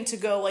choosing to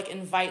go like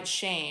invite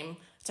shame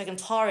so I can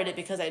tolerate it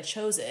because I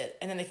chose it.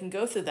 And then they can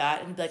go through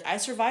that and be like, I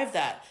survived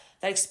that.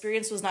 That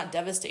experience was not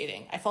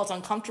devastating. I felt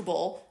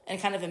uncomfortable and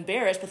kind of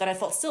embarrassed, but then I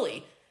felt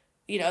silly,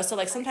 So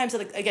like sometimes,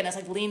 again, it's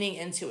like leaning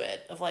into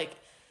it of like,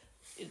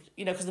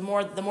 because the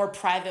more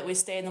private we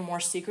stay and the more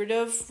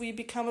secretive we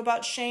become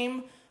about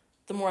shame,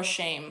 the more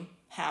shame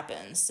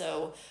happens.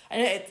 So I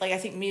know, I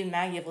think me and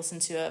Maggie have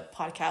listened to a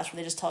podcast where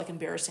they just tell like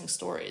embarrassing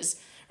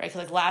stories, right?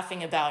 Because like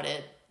laughing about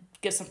it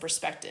gives some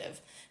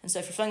perspective. And so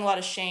if you're feeling a lot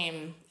of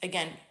shame,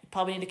 again, you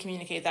probably need to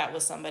communicate that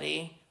with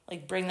somebody,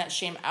 like bring that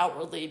shame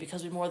outwardly,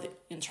 because the more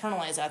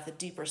internalize that, the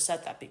deeper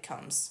set that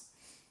becomes.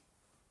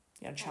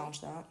 You gotta challenge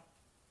that.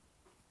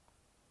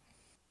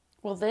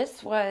 Well,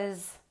 this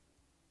was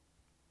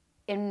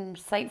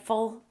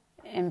insightful,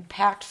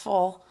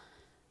 impactful,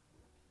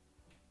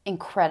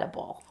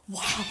 incredible. Wow.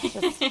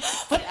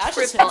 What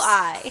adjectives? Triple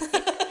I.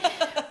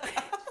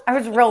 I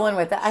was rolling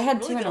with it. I had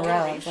Really 2 in a good row.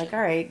 I was like, all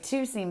right,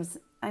 2 seems,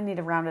 I need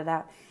to round it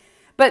out.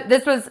 But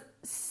this was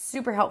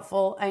super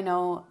helpful, I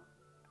know,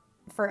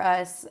 for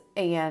us,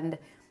 and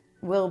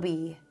will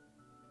be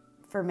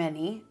for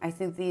many. I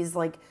think these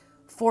like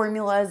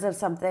formulas of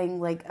something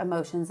like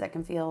emotions that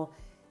can feel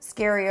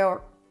scary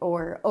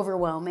or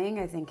overwhelming.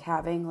 I think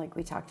having, like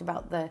we talked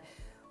about, the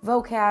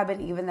vocab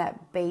and even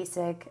that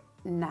basic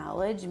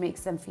knowledge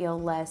makes them feel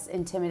less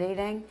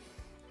intimidating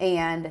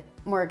and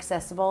more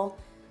accessible.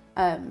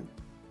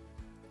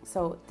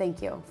 So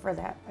thank you for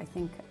that. I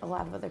think a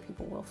lot of other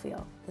people will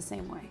feel the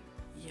same way.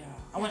 Yeah,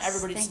 I want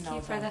everybody to know. Thank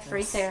you for about the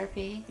free this.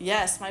 therapy.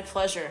 Yes, my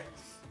pleasure.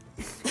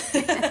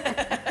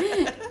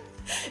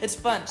 It's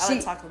fun. I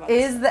like talking about She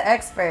is this. the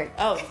expert.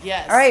 Oh,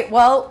 yes. All right,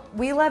 well,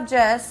 we love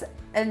Jess,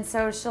 and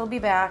so she'll be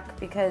back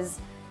because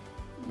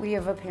we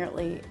have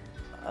apparently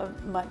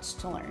much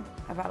to learn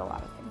about a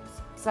lot of things.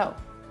 So,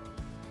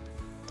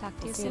 Talk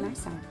to we'll you see you soon.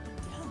 next time.